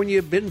 California,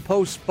 have been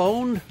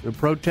postponed. The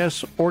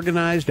protests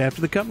organized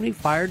after the company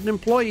fired an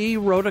employee,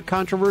 wrote a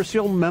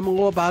controversial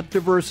memo about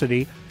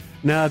diversity.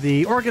 Now,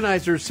 the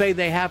organizers say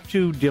they have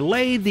to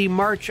delay the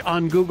march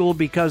on Google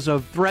because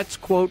of threats,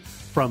 quote,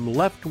 from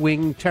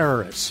left-wing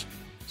terrorists.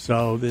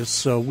 So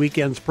this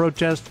weekend's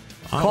protest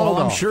called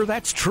I'm off. sure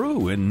that's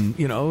true in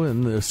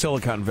the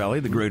Silicon Valley,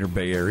 the greater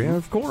Bay Area,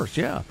 of course,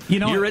 yeah.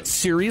 You're at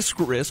serious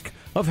risk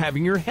of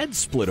having your head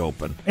split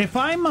open. If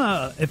I'm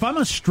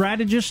a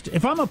strategist,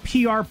 if I'm a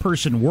PR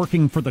person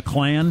working for the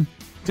Klan,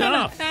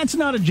 that's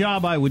not a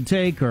job I would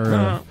take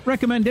or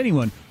recommend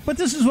anyone. But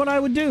this is what I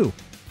would do.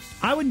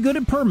 I would get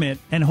a permit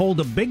and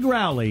hold a big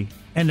rally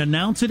and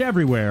announce it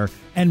everywhere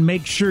and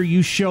make sure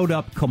you showed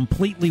up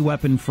completely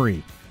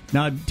weapon-free.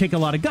 Now, it'd take a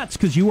lot of guts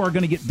because you are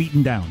going to get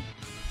beaten down.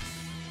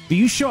 But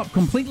you show up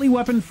completely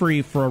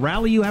weapon-free for a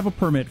rally you have a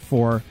permit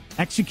for,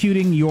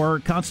 executing your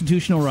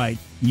constitutional right.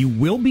 You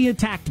will be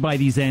attacked by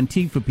these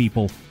Antifa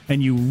people,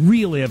 and you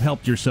really have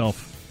helped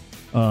yourself,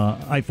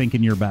 I think,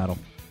 in your battle.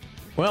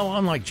 Well,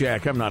 unlike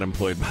Jack, I'm not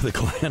employed by the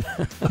Klan.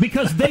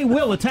 Because they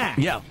will attack.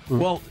 Yeah,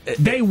 well...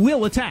 They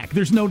will attack.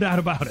 There's no doubt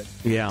about it.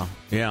 Yeah.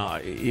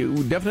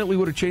 It definitely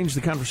would have changed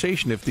the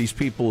conversation if these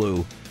people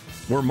who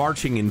were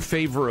marching in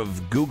favor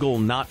of Google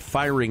not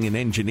firing an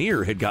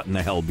engineer had gotten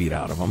the hell beat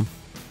out of them.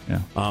 Yeah.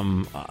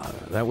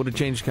 That would have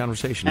changed the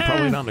conversation.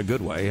 Probably not in a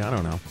good way. I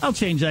don't know. I'll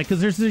change that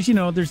because there's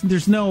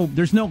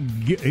no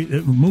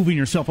moving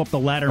yourself up the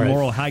ladder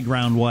moral high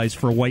ground wise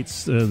for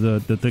whites,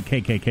 the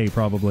KKK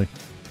probably.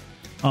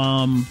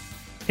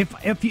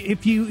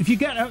 If you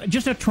get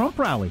just a Trump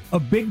rally, a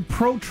big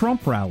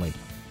pro-Trump rally,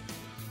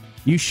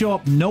 you show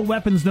up, no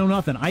weapons, no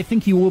nothing, I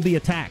think you will be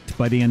attacked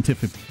by the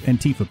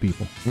Antifa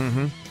people.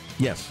 Mm-hmm.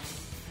 Yes.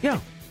 Yeah.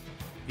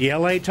 The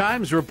LA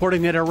Times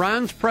reporting that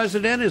Iran's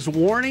president is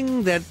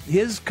warning that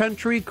his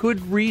country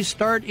could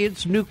restart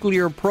its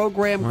nuclear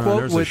program,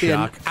 quote,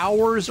 within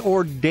hours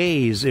or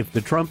days if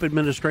the Trump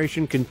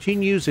administration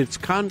continues its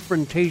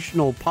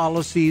confrontational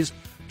policies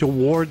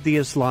toward the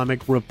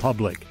Islamic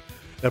Republic.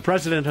 The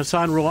President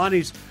Hassan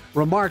Rouhani's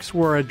remarks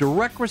were a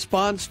direct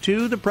response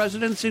to the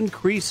president's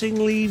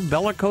increasingly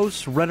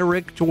bellicose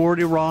rhetoric toward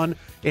Iran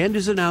and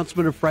his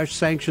announcement of fresh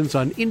sanctions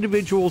on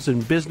individuals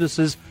and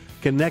businesses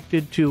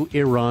connected to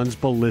Iran's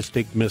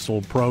ballistic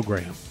missile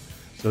program.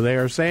 So they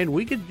are saying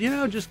we could,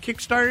 just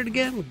kickstart it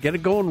again, get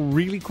it going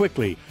really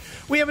quickly.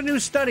 We have a new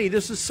study.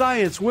 This is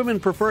Science. Women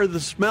prefer the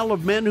smell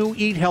of men who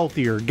eat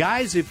healthier.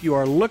 Guys, if you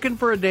are looking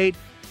for a date,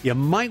 you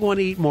might want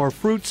to eat more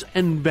fruits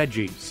and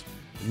veggies.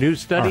 New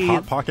study. Are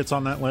Hot Pockets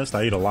on that list?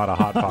 I eat a lot of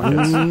Hot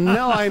Pockets.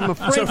 No, I'm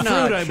afraid It's a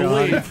not, fruit, I Sean.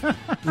 believe.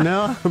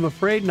 No, I'm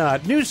afraid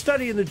not. New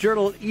study in the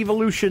journal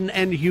Evolution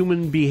and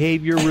Human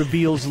Behavior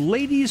reveals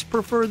ladies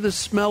prefer the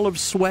smell of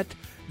sweat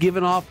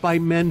given off by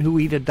men who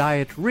eat a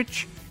diet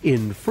rich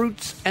in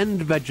fruits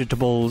and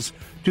vegetables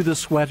to the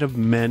sweat of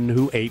men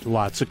who ate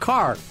lots of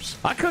carbs.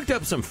 I cooked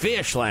up some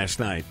fish last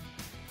night.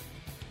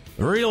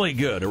 Really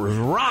good. It was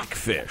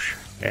rockfish.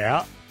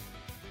 Yeah.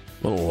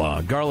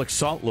 Little garlic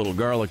salt, little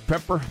garlic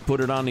pepper. Put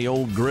it on the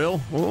old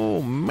grill.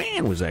 Oh,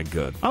 man, was that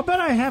good. I'll bet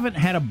I haven't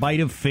had a bite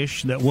of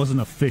fish that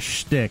wasn't a fish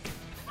stick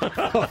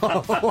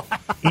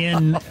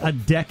in a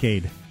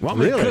decade. Want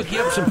me to cook you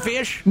up some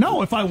fish?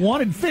 No, if I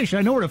wanted fish,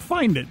 I know where to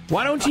find it.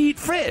 Why don't you eat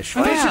fish?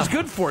 Fish is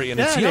good for you, and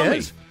it's Yeah, it yummy.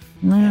 is.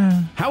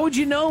 How would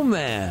you know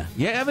that?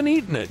 You haven't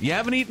eaten it. You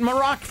haven't eaten my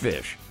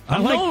rockfish.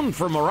 I'm known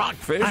for my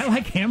rockfish. I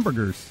like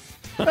hamburgers.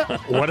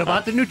 What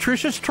about the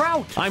nutritious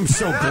trout? I'm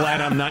so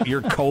glad I'm not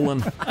your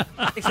colon.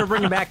 Thanks for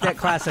bringing back that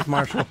classic,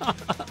 Marshall.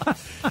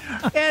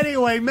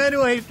 Anyway, men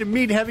who ate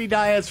meat-heavy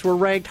diets were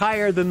ranked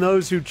higher than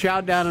those who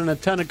chowed down on a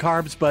ton of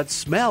carbs but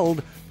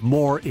smelled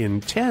more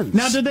intense.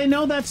 Now, do they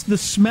know that's the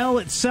smell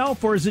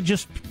itself, or is it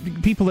just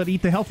people that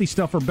eat the healthy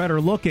stuff are better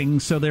looking,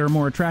 so they're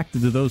more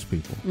attracted to those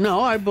people? No,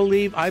 I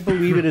believe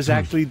it is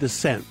actually the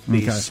scent,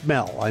 the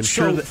smell. I'm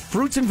sure that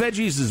fruits and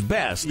veggies is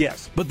best.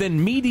 Yes. But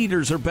then meat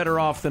eaters are better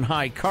off than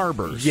high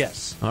carbers.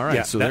 Yes. All right,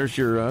 Yeah, so that- there's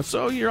your...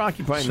 so you're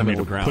occupying the I need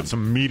middle to ground. put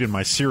some meat in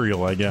my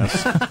cereal, I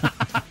guess.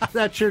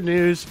 that's your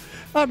news.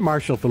 I'm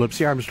Marshall Phillips,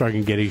 the Armstrong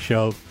and Getty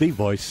Show, the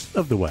voice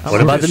of the West. What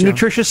What about about the this, Sean?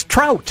 nutritious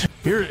trout?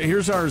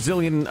 Here's our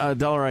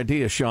 $1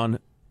 idea, Sean.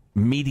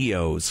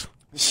 Meatios.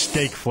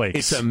 Steak flakes.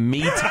 It's a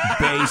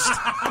meat-based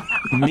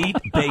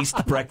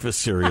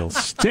breakfast cereal.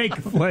 Steak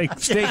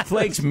flakes. Steak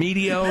flakes,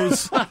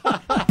 Meatios,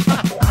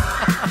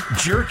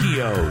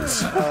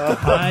 Jerkios.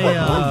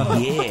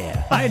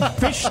 Yeah. I had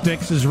fish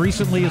sticks as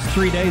recently as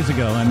 3 days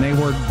ago, and they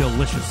were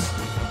delicious.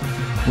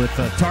 With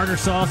tartar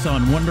sauce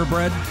on Wonder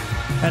Bread.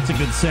 That's a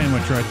good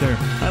sandwich right there.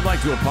 I'd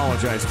like to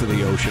apologize to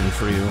the ocean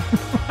for you.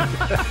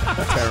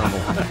 Terrible.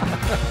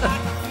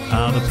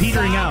 The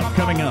petering out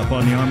coming up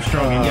on the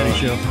Armstrong and Getty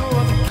Show.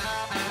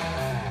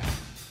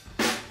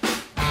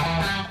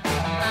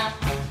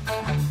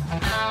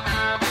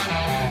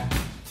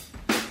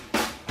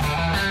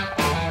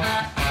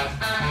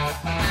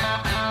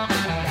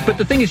 But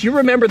the thing is, you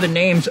remember the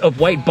names of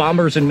white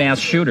bombers and mass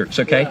shooters,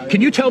 okay? Can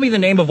you tell me the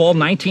name of all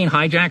 19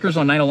 hijackers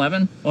on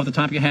 9/11 off the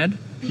top of your head?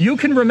 You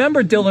can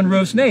remember Dylan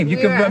Roof's name. You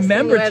can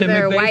remember Tim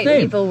McVeigh's white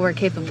name. people were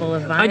capable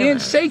of violence. I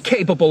didn't say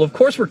capable. Of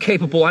course we're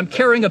capable. I'm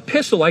carrying a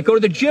pistol. I go to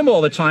the gym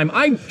all the time.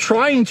 I'm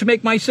trying to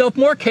make myself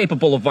more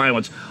capable of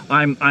violence.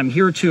 I'm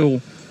here to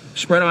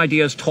spread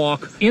ideas,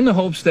 talk, in the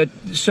hopes that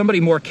somebody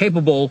more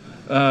capable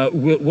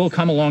will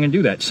come along and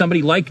do that.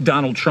 Somebody like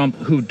Donald Trump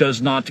who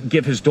does not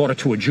give his daughter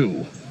to a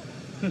Jew.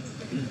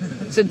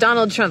 So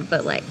Donald Trump,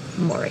 but like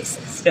more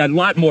racist. A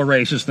lot more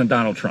racist than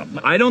Donald Trump.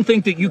 I don't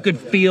think that you could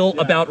feel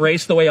about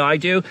race the way I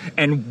do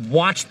and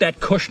watch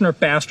that Kushner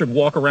bastard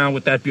walk around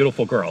with that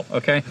beautiful girl,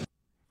 okay?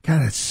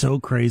 God, it's so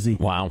crazy.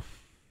 Wow.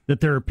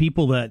 That there are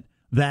people that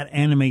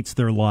animates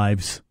their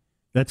lives.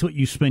 That's what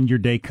you spend your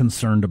day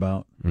concerned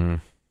about.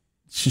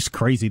 It's just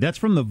crazy. That's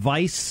from the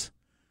Vice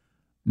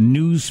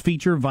news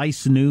feature,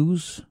 Vice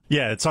News.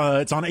 Yeah, it's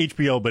on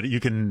HBO, but you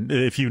can,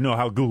 if you know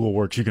how Google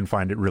works, you can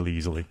find it really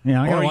easily.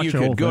 Yeah, I gotta or watch you the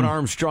whole could go thing.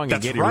 to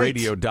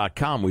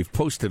ArmstrongandGettyRadio.com. We've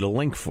posted a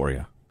link for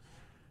you.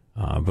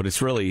 But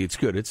it's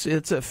good.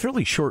 It's a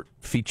fairly short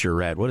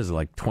feature ad. What is it,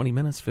 like 20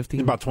 minutes,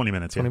 15? About 20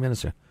 minutes, 20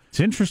 minutes, yeah. It's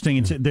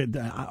interesting.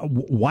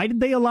 Why did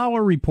they allow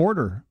a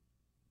reporter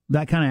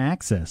that kind of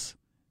access?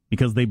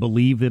 Because they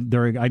believe that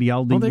their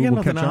ideology Well, they got will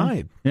nothing catch to on?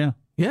 hide. Yeah.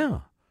 Yeah.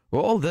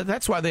 Well,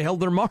 that's why they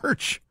held their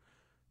march.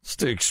 It's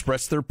to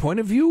express their point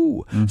of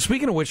view.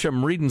 Speaking of which,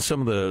 I'm reading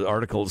some of the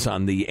articles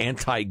on the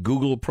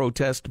anti-Google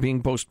protest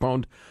being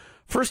postponed.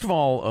 First of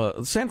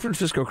all, San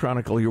Francisco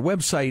Chronicle, your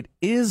website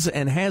is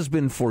and has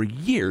been for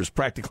years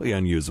practically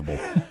unusable.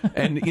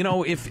 And,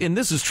 and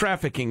this is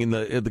trafficking in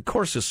the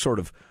coarsest sort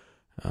of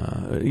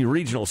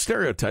regional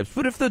stereotypes,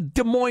 but if the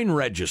Des Moines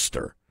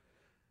Register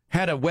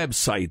had a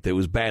website that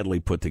was badly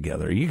put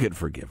together, you could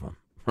forgive them,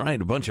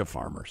 right? A bunch of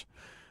farmers.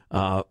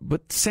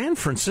 But San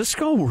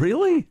Francisco,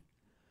 really?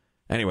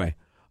 Anyway,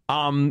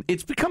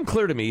 it's become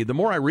clear to me, the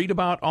more I read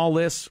about all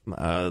this,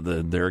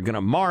 they're going to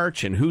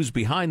march and who's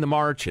behind the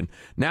march, and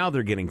now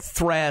they're getting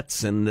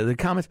threats and the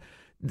comments.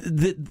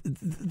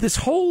 This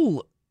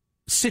whole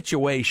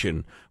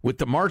situation with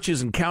the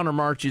marches and counter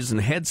marches and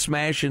head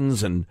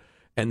smashings and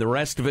the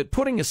rest of it,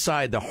 putting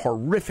aside the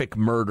horrific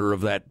murder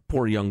of that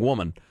poor young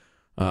woman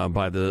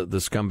by the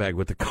scumbag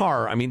with the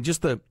car, I mean,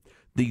 just the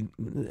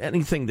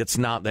anything that's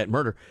not that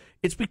murder,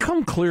 it's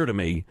become clear to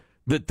me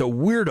that the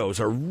weirdos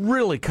are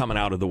really coming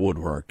out of the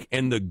woodwork,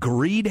 and the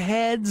greed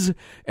heads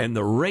and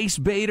the race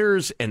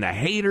baiters and the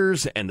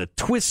haters and the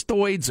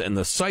twistoids and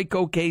the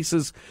psycho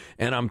cases.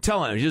 And I'm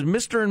telling you, just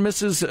Mr. and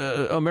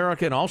Mrs.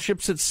 America and all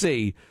ships at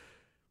sea,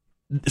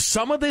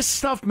 some of this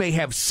stuff may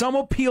have some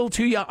appeal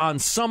to you on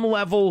some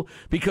level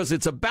because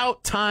it's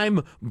about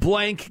time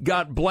blank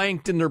got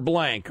blanked in their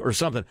blank or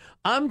something.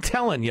 I'm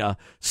telling you,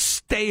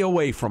 stay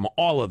away from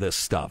all of this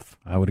stuff.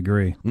 I would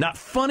agree. Not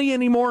funny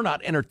anymore,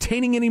 not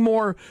entertaining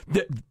anymore.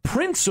 The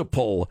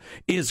principle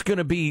is going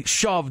to be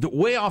shoved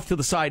way off to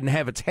the side and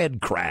have its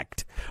head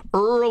cracked.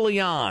 Early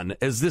on,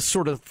 as this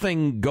sort of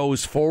thing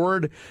goes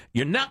forward,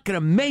 you're not going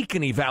to make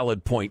any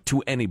valid point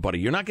to anybody.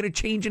 You're not going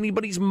to change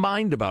anybody's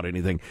mind about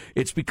anything.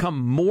 It's become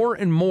more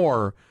and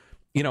more,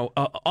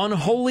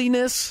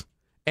 unholiness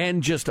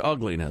and just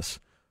ugliness.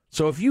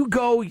 So if you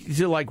go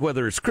to, like,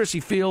 whether it's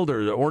Crissy Field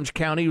or Orange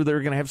County, where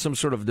they're going to have some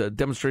sort of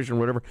demonstration or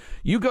whatever,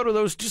 you go to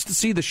those just to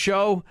see the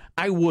show,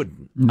 I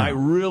wouldn't. No. I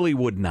really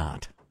would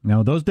not.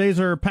 No, those days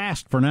are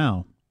past for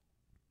now.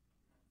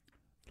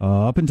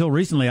 Up until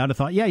recently, I'd have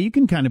thought, yeah, you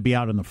can kind of be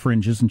out on the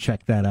fringes and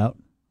check that out.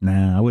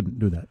 Nah, I wouldn't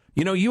do that.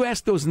 You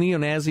ask those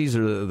neo-Nazis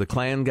or the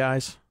Klan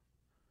guys,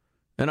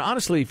 and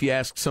honestly, if you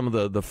ask some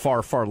of the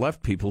far, far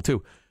left people,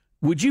 too,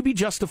 would you be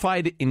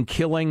justified in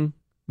killing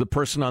the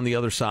person on the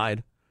other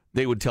side?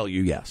 They would tell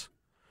you yes.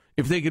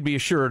 If they could be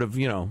assured of,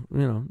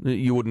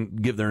 you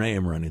wouldn't give their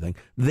name or anything,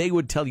 they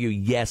would tell you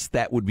yes,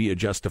 that would be a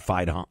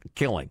justified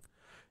killing.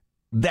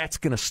 That's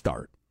going to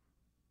start.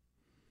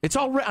 It's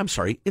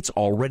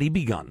already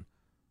begun.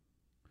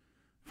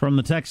 From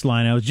the text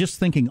line, I was just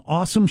thinking,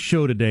 awesome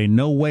show today.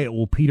 No way it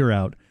will peter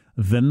out.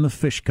 Then the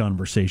fish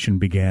conversation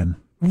began.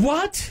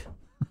 What?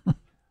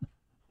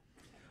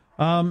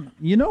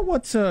 You know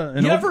what's... you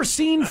ever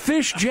seen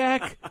fish,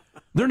 Jack?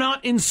 They're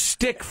not in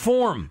stick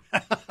form.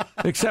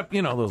 Except,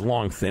 those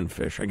long, thin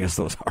fish. I guess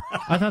those are.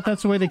 I thought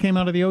that's the way they came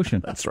out of the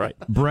ocean. That's right.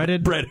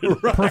 Breaded, right.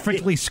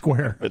 Perfectly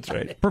square. That's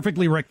right.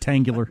 Perfectly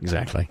rectangular.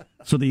 Exactly.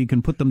 So that you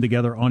can put them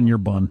together on your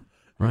bun.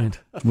 Right.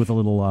 With a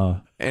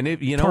little and if,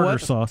 tartar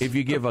sauce. If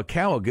you give a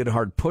cow a good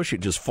hard push,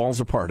 it just falls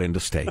apart into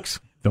steaks.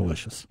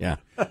 Delicious. Yeah.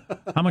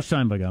 How much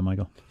time have I got,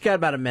 Michael? Got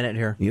about a minute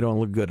here. You don't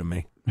look good to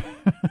me.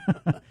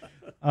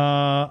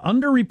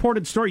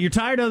 Underreported story. You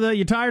tired of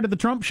the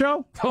Trump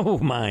show? Oh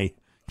my.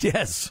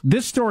 Yes.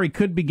 This story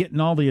could be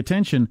getting all the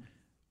attention.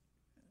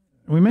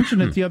 We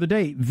mentioned it the other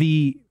day.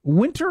 The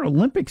Winter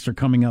Olympics are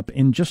coming up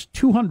in just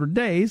 200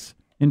 days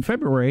in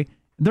February.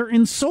 They're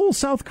in Seoul,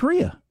 South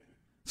Korea.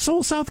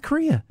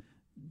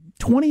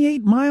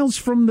 28 miles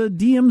from the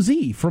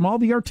DMZ, from all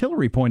the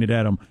artillery pointed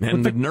at them.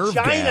 And the nerve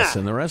gas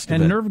and the rest of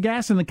it. And nerve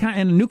gas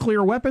and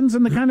nuclear weapons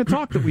and the kind of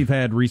talk that we've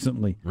had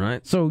recently.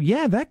 Right. So,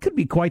 yeah, that could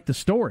be quite the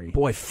story.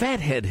 Boy,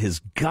 Fathead has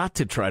got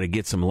to try to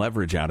get some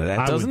leverage out of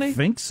that, doesn't he? I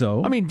think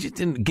so. I mean,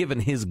 given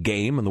his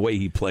game and the way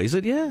he plays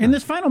it, yeah. In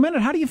this final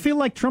minute, how do you feel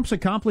like Trump's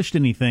accomplished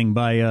anything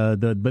by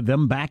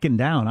them backing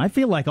down? I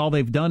feel like all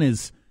they've done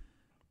is,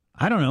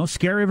 I don't know,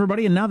 scare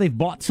everybody, and now they've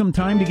bought some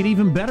time to get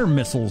even better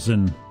missiles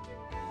and...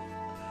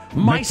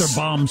 make their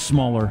bombs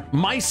smaller.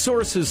 My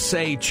sources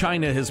say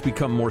China has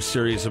become more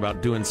serious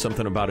about doing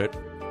something about it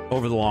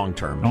over the long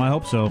term. Oh, I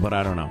hope so. But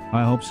I don't know.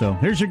 I hope so.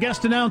 Here's your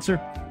guest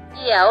announcer.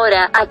 Y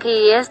ahora,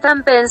 aquí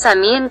están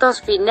pensamientos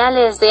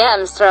finales de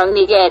Armstrong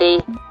y Getty.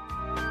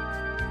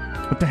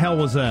 What the hell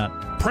was that?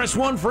 Press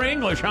 1 for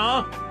English,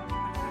 huh?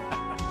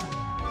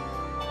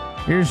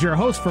 Here's your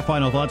host for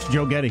Final Thoughts,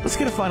 Joe Getty. Let's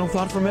get a final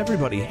thought from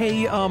everybody.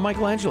 Hey,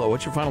 Michelangelo,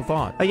 what's your final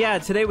thought?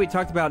 Today we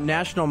talked about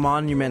national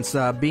monuments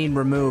being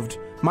removed.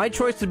 My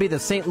choice would be the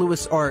St.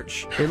 Louis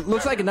Arch. It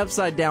looks like an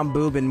upside-down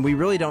boob, and we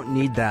really don't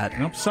need that.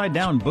 An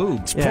upside-down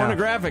boob? It's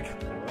pornographic.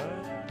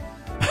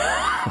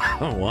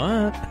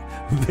 What?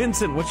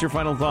 Vincent, what's your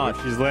final thought?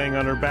 She's laying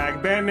on her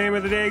back. Band name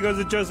of the day goes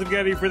to Joseph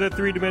Getty for the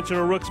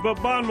three-dimensional rooks, but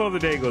Bonvo of the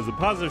day goes to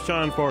Positive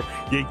Sean for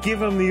you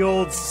give him the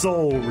old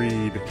soul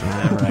read.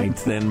 All right,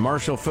 then.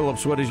 Marshall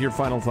Phillips, what is your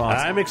final thought?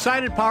 I'm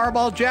excited.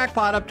 Powerball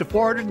jackpot up to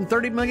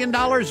 $430 million.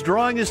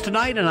 Drawing is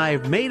tonight, and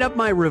I've made up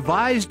my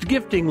revised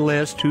gifting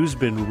list. Who's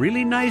been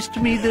really nice to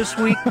me this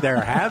week?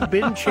 There have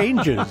been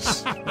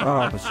changes.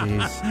 Oh,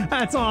 jeez.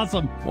 That's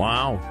awesome.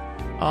 Wow.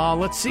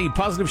 Let's see.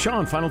 Positive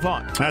Sean, final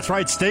thought. That's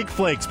right. Steak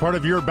Flakes, part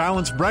of your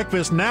balanced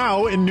breakfast,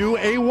 now in new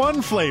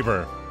A1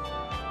 flavor.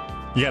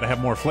 You got to have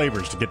more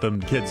flavors to get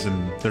them kids,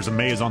 and there's a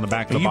maze on the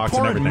back of the box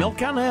and everything.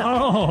 Milk on that?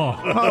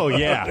 Oh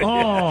yeah.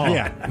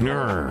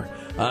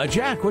 Yeah.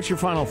 Jack, what's your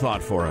final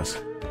thought for us?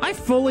 I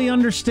fully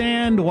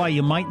understand why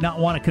you might not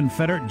want a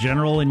Confederate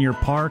general in your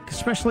park,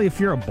 especially if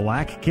you're a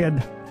black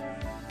kid.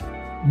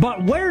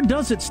 But where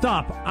does it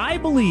stop? I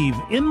believe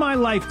in my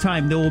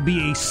lifetime there will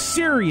be a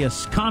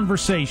serious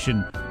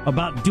conversation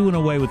about doing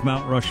away with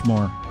Mount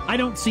Rushmore. I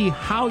don't see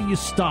how you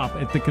stop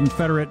at the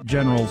Confederate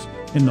generals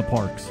in the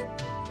parks.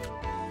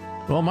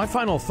 Well, my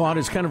final thought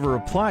is kind of a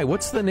reply.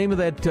 What's the name of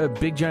that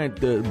big giant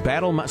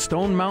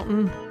Stone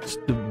Mountain?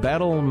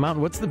 Battle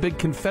Mountain. What's the big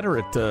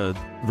Confederate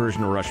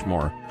version of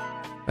Rushmore?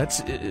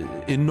 That's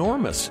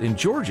enormous in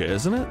Georgia,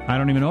 isn't it? I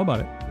don't even know about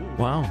it.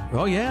 Wow.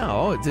 Oh, yeah.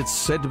 Oh, it's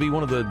said to be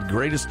one of the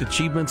greatest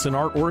achievements in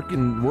artwork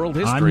in world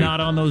history. I'm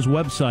not on those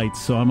websites,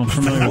 so I'm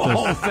familiar with this.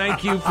 Oh,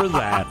 thank you for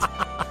that.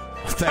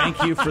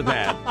 Thank you for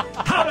that.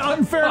 How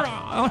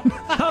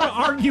to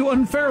argue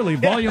unfairly,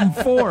 Volume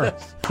 4.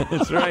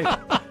 That's right.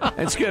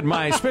 That's good.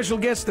 My special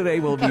guest today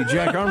will be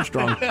Jack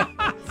Armstrong,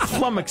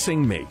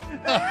 flummoxing me.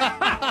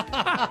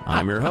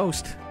 I'm your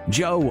host,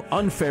 Joe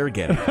Unfair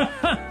Getty.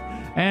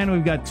 And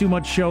we've got too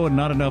much show and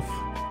not enough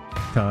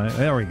time.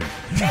 There we go.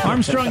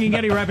 Armstrong and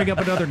Getty wrapping up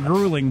another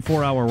grueling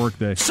 4-hour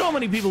workday. So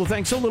many people who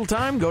think so little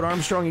time. Go to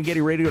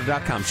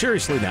ArmstrongandGettyRadio.com.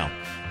 Seriously now.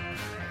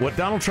 What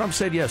Donald Trump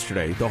said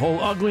yesterday, the whole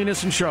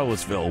ugliness in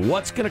Charlottesville,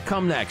 what's going to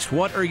come next?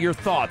 What are your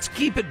thoughts?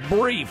 Keep it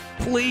brief,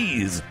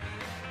 please.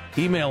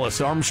 Email us,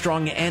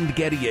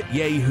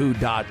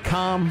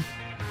 armstrongandgetty@yahoo.com.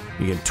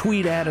 You can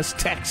tweet at us,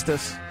 text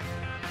us.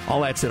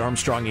 All that's at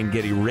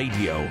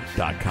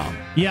armstrongandgettyradio.com.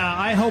 Yeah,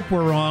 I hope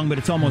we're wrong, but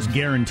it's almost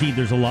guaranteed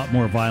there's a lot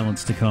more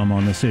violence to come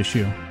on this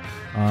issue.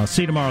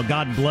 See you tomorrow.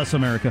 God bless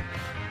America.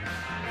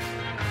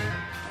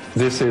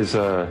 This is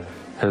a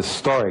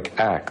historic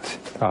act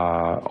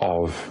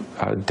of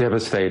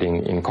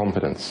devastating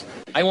incompetence.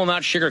 I will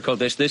not sugarcoat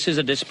this. This is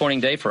a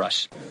disappointing day for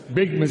us.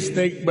 Big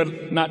mistake,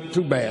 but not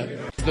too bad.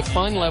 The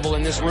fun level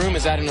in this room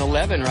is at an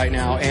 11 right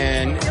now,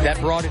 and that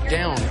brought it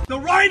down. The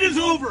ride is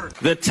over.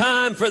 The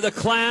time for the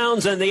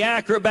clowns and the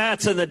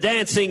acrobats and the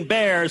dancing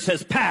bears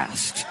has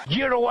passed.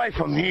 Get away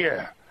from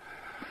here.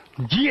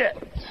 Get.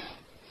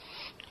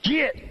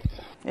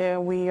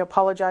 We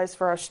apologize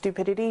for our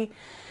stupidity,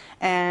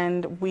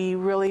 and we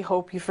really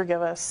hope you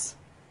forgive us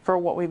for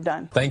what we've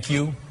done. Thank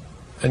you,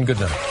 and good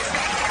night.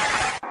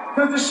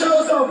 Because the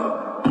show's over.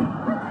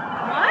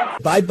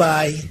 What?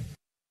 Bye-bye.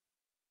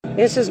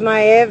 This is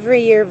my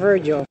every year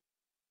Virgil.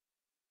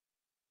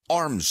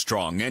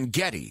 Armstrong and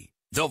Getty,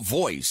 the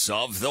voice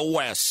of the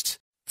West.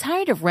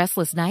 Tired of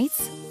restless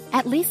nights?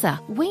 At Leesa,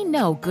 we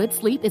know good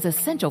sleep is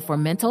essential for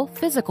mental,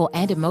 physical,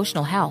 and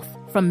emotional health.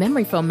 From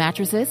memory foam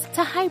mattresses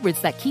to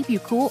hybrids that keep you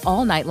cool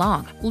all night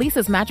long,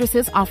 Leesa's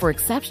mattresses offer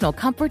exceptional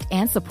comfort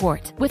and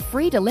support with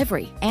free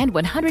delivery and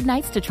 100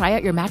 nights to try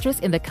out your mattress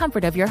in the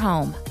comfort of your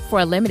home. For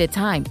a limited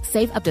time,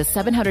 save up to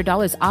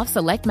 $700 off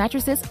select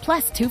mattresses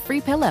plus 2 free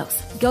pillows.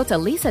 Go to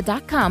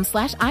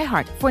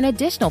leesa.com/iHeart for an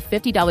additional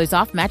 $50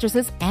 off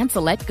mattresses and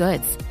select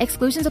goods.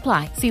 Exclusions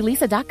apply. See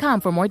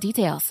leesa.com for more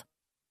details.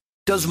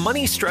 Does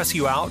money stress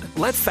you out?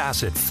 Let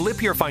Facet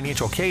flip your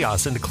financial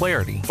chaos into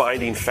clarity.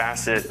 Finding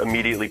Facet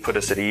immediately put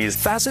us at ease.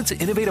 Facet's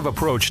innovative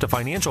approach to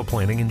financial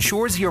planning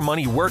ensures your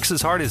money works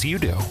as hard as you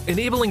do,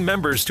 enabling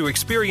members to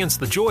experience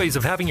the joys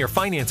of having your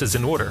finances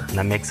in order.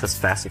 That makes us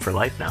Facet for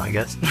life now, I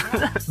guess.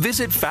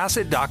 Visit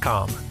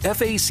Facet.com,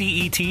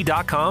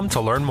 FACET.com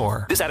to learn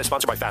more. This ad is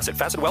sponsored by Facet.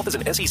 Facet Wealth is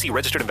an SEC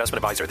registered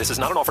investment advisor. This is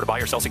not an offer to buy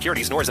or sell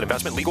securities, nor is it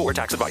investment, legal, or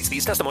tax advice.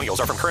 These testimonials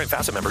are from current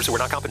Facet members who are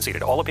not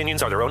compensated. All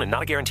opinions are their own and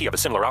not a guarantee of a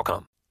similar outcome.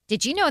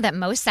 Did you know that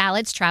most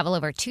salads travel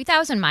over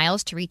 2,000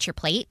 miles to reach your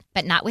plate?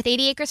 But not with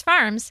 80 Acres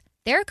Farms.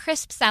 Their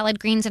crisp salad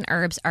greens and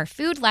herbs are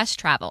food less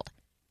traveled,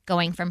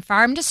 going from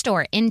farm to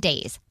store in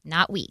days,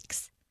 not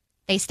weeks.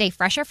 They stay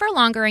fresher for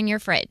longer in your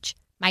fridge.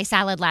 My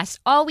salad lasts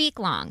all week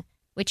long,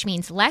 which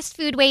means less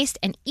food waste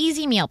and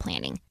easy meal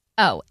planning.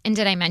 Oh, and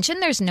did I mention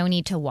there's no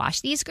need to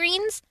wash these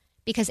greens?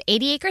 Because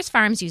 80 Acres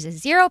Farms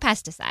uses 0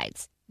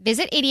 pesticides.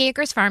 Visit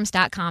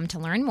 80acresfarms.com to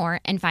learn more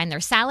and find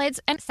their salads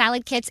and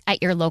salad kits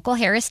at your local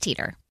Harris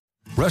Teeter.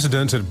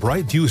 Residents at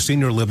Brightview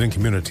Senior Living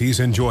Communities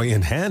enjoy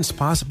enhanced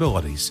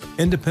possibilities,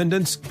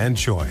 independence, and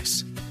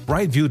choice.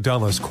 Brightview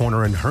Dulles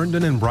Corner in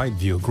Herndon and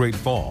Brightview, Great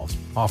Falls,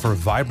 offer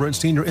vibrant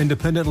senior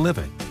independent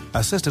living,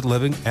 assisted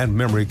living, and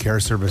memory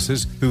care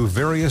services through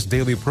various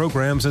daily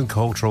programs and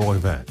cultural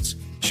events.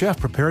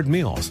 Chef-prepared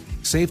meals,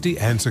 safety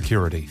and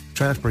security,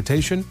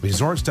 transportation,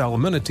 resort-style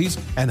amenities,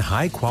 and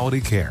high-quality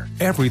care.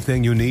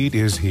 Everything you need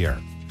is here.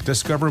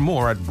 Discover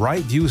more at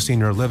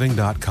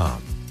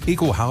brightviewseniorliving.com.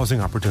 Equal housing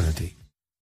opportunity.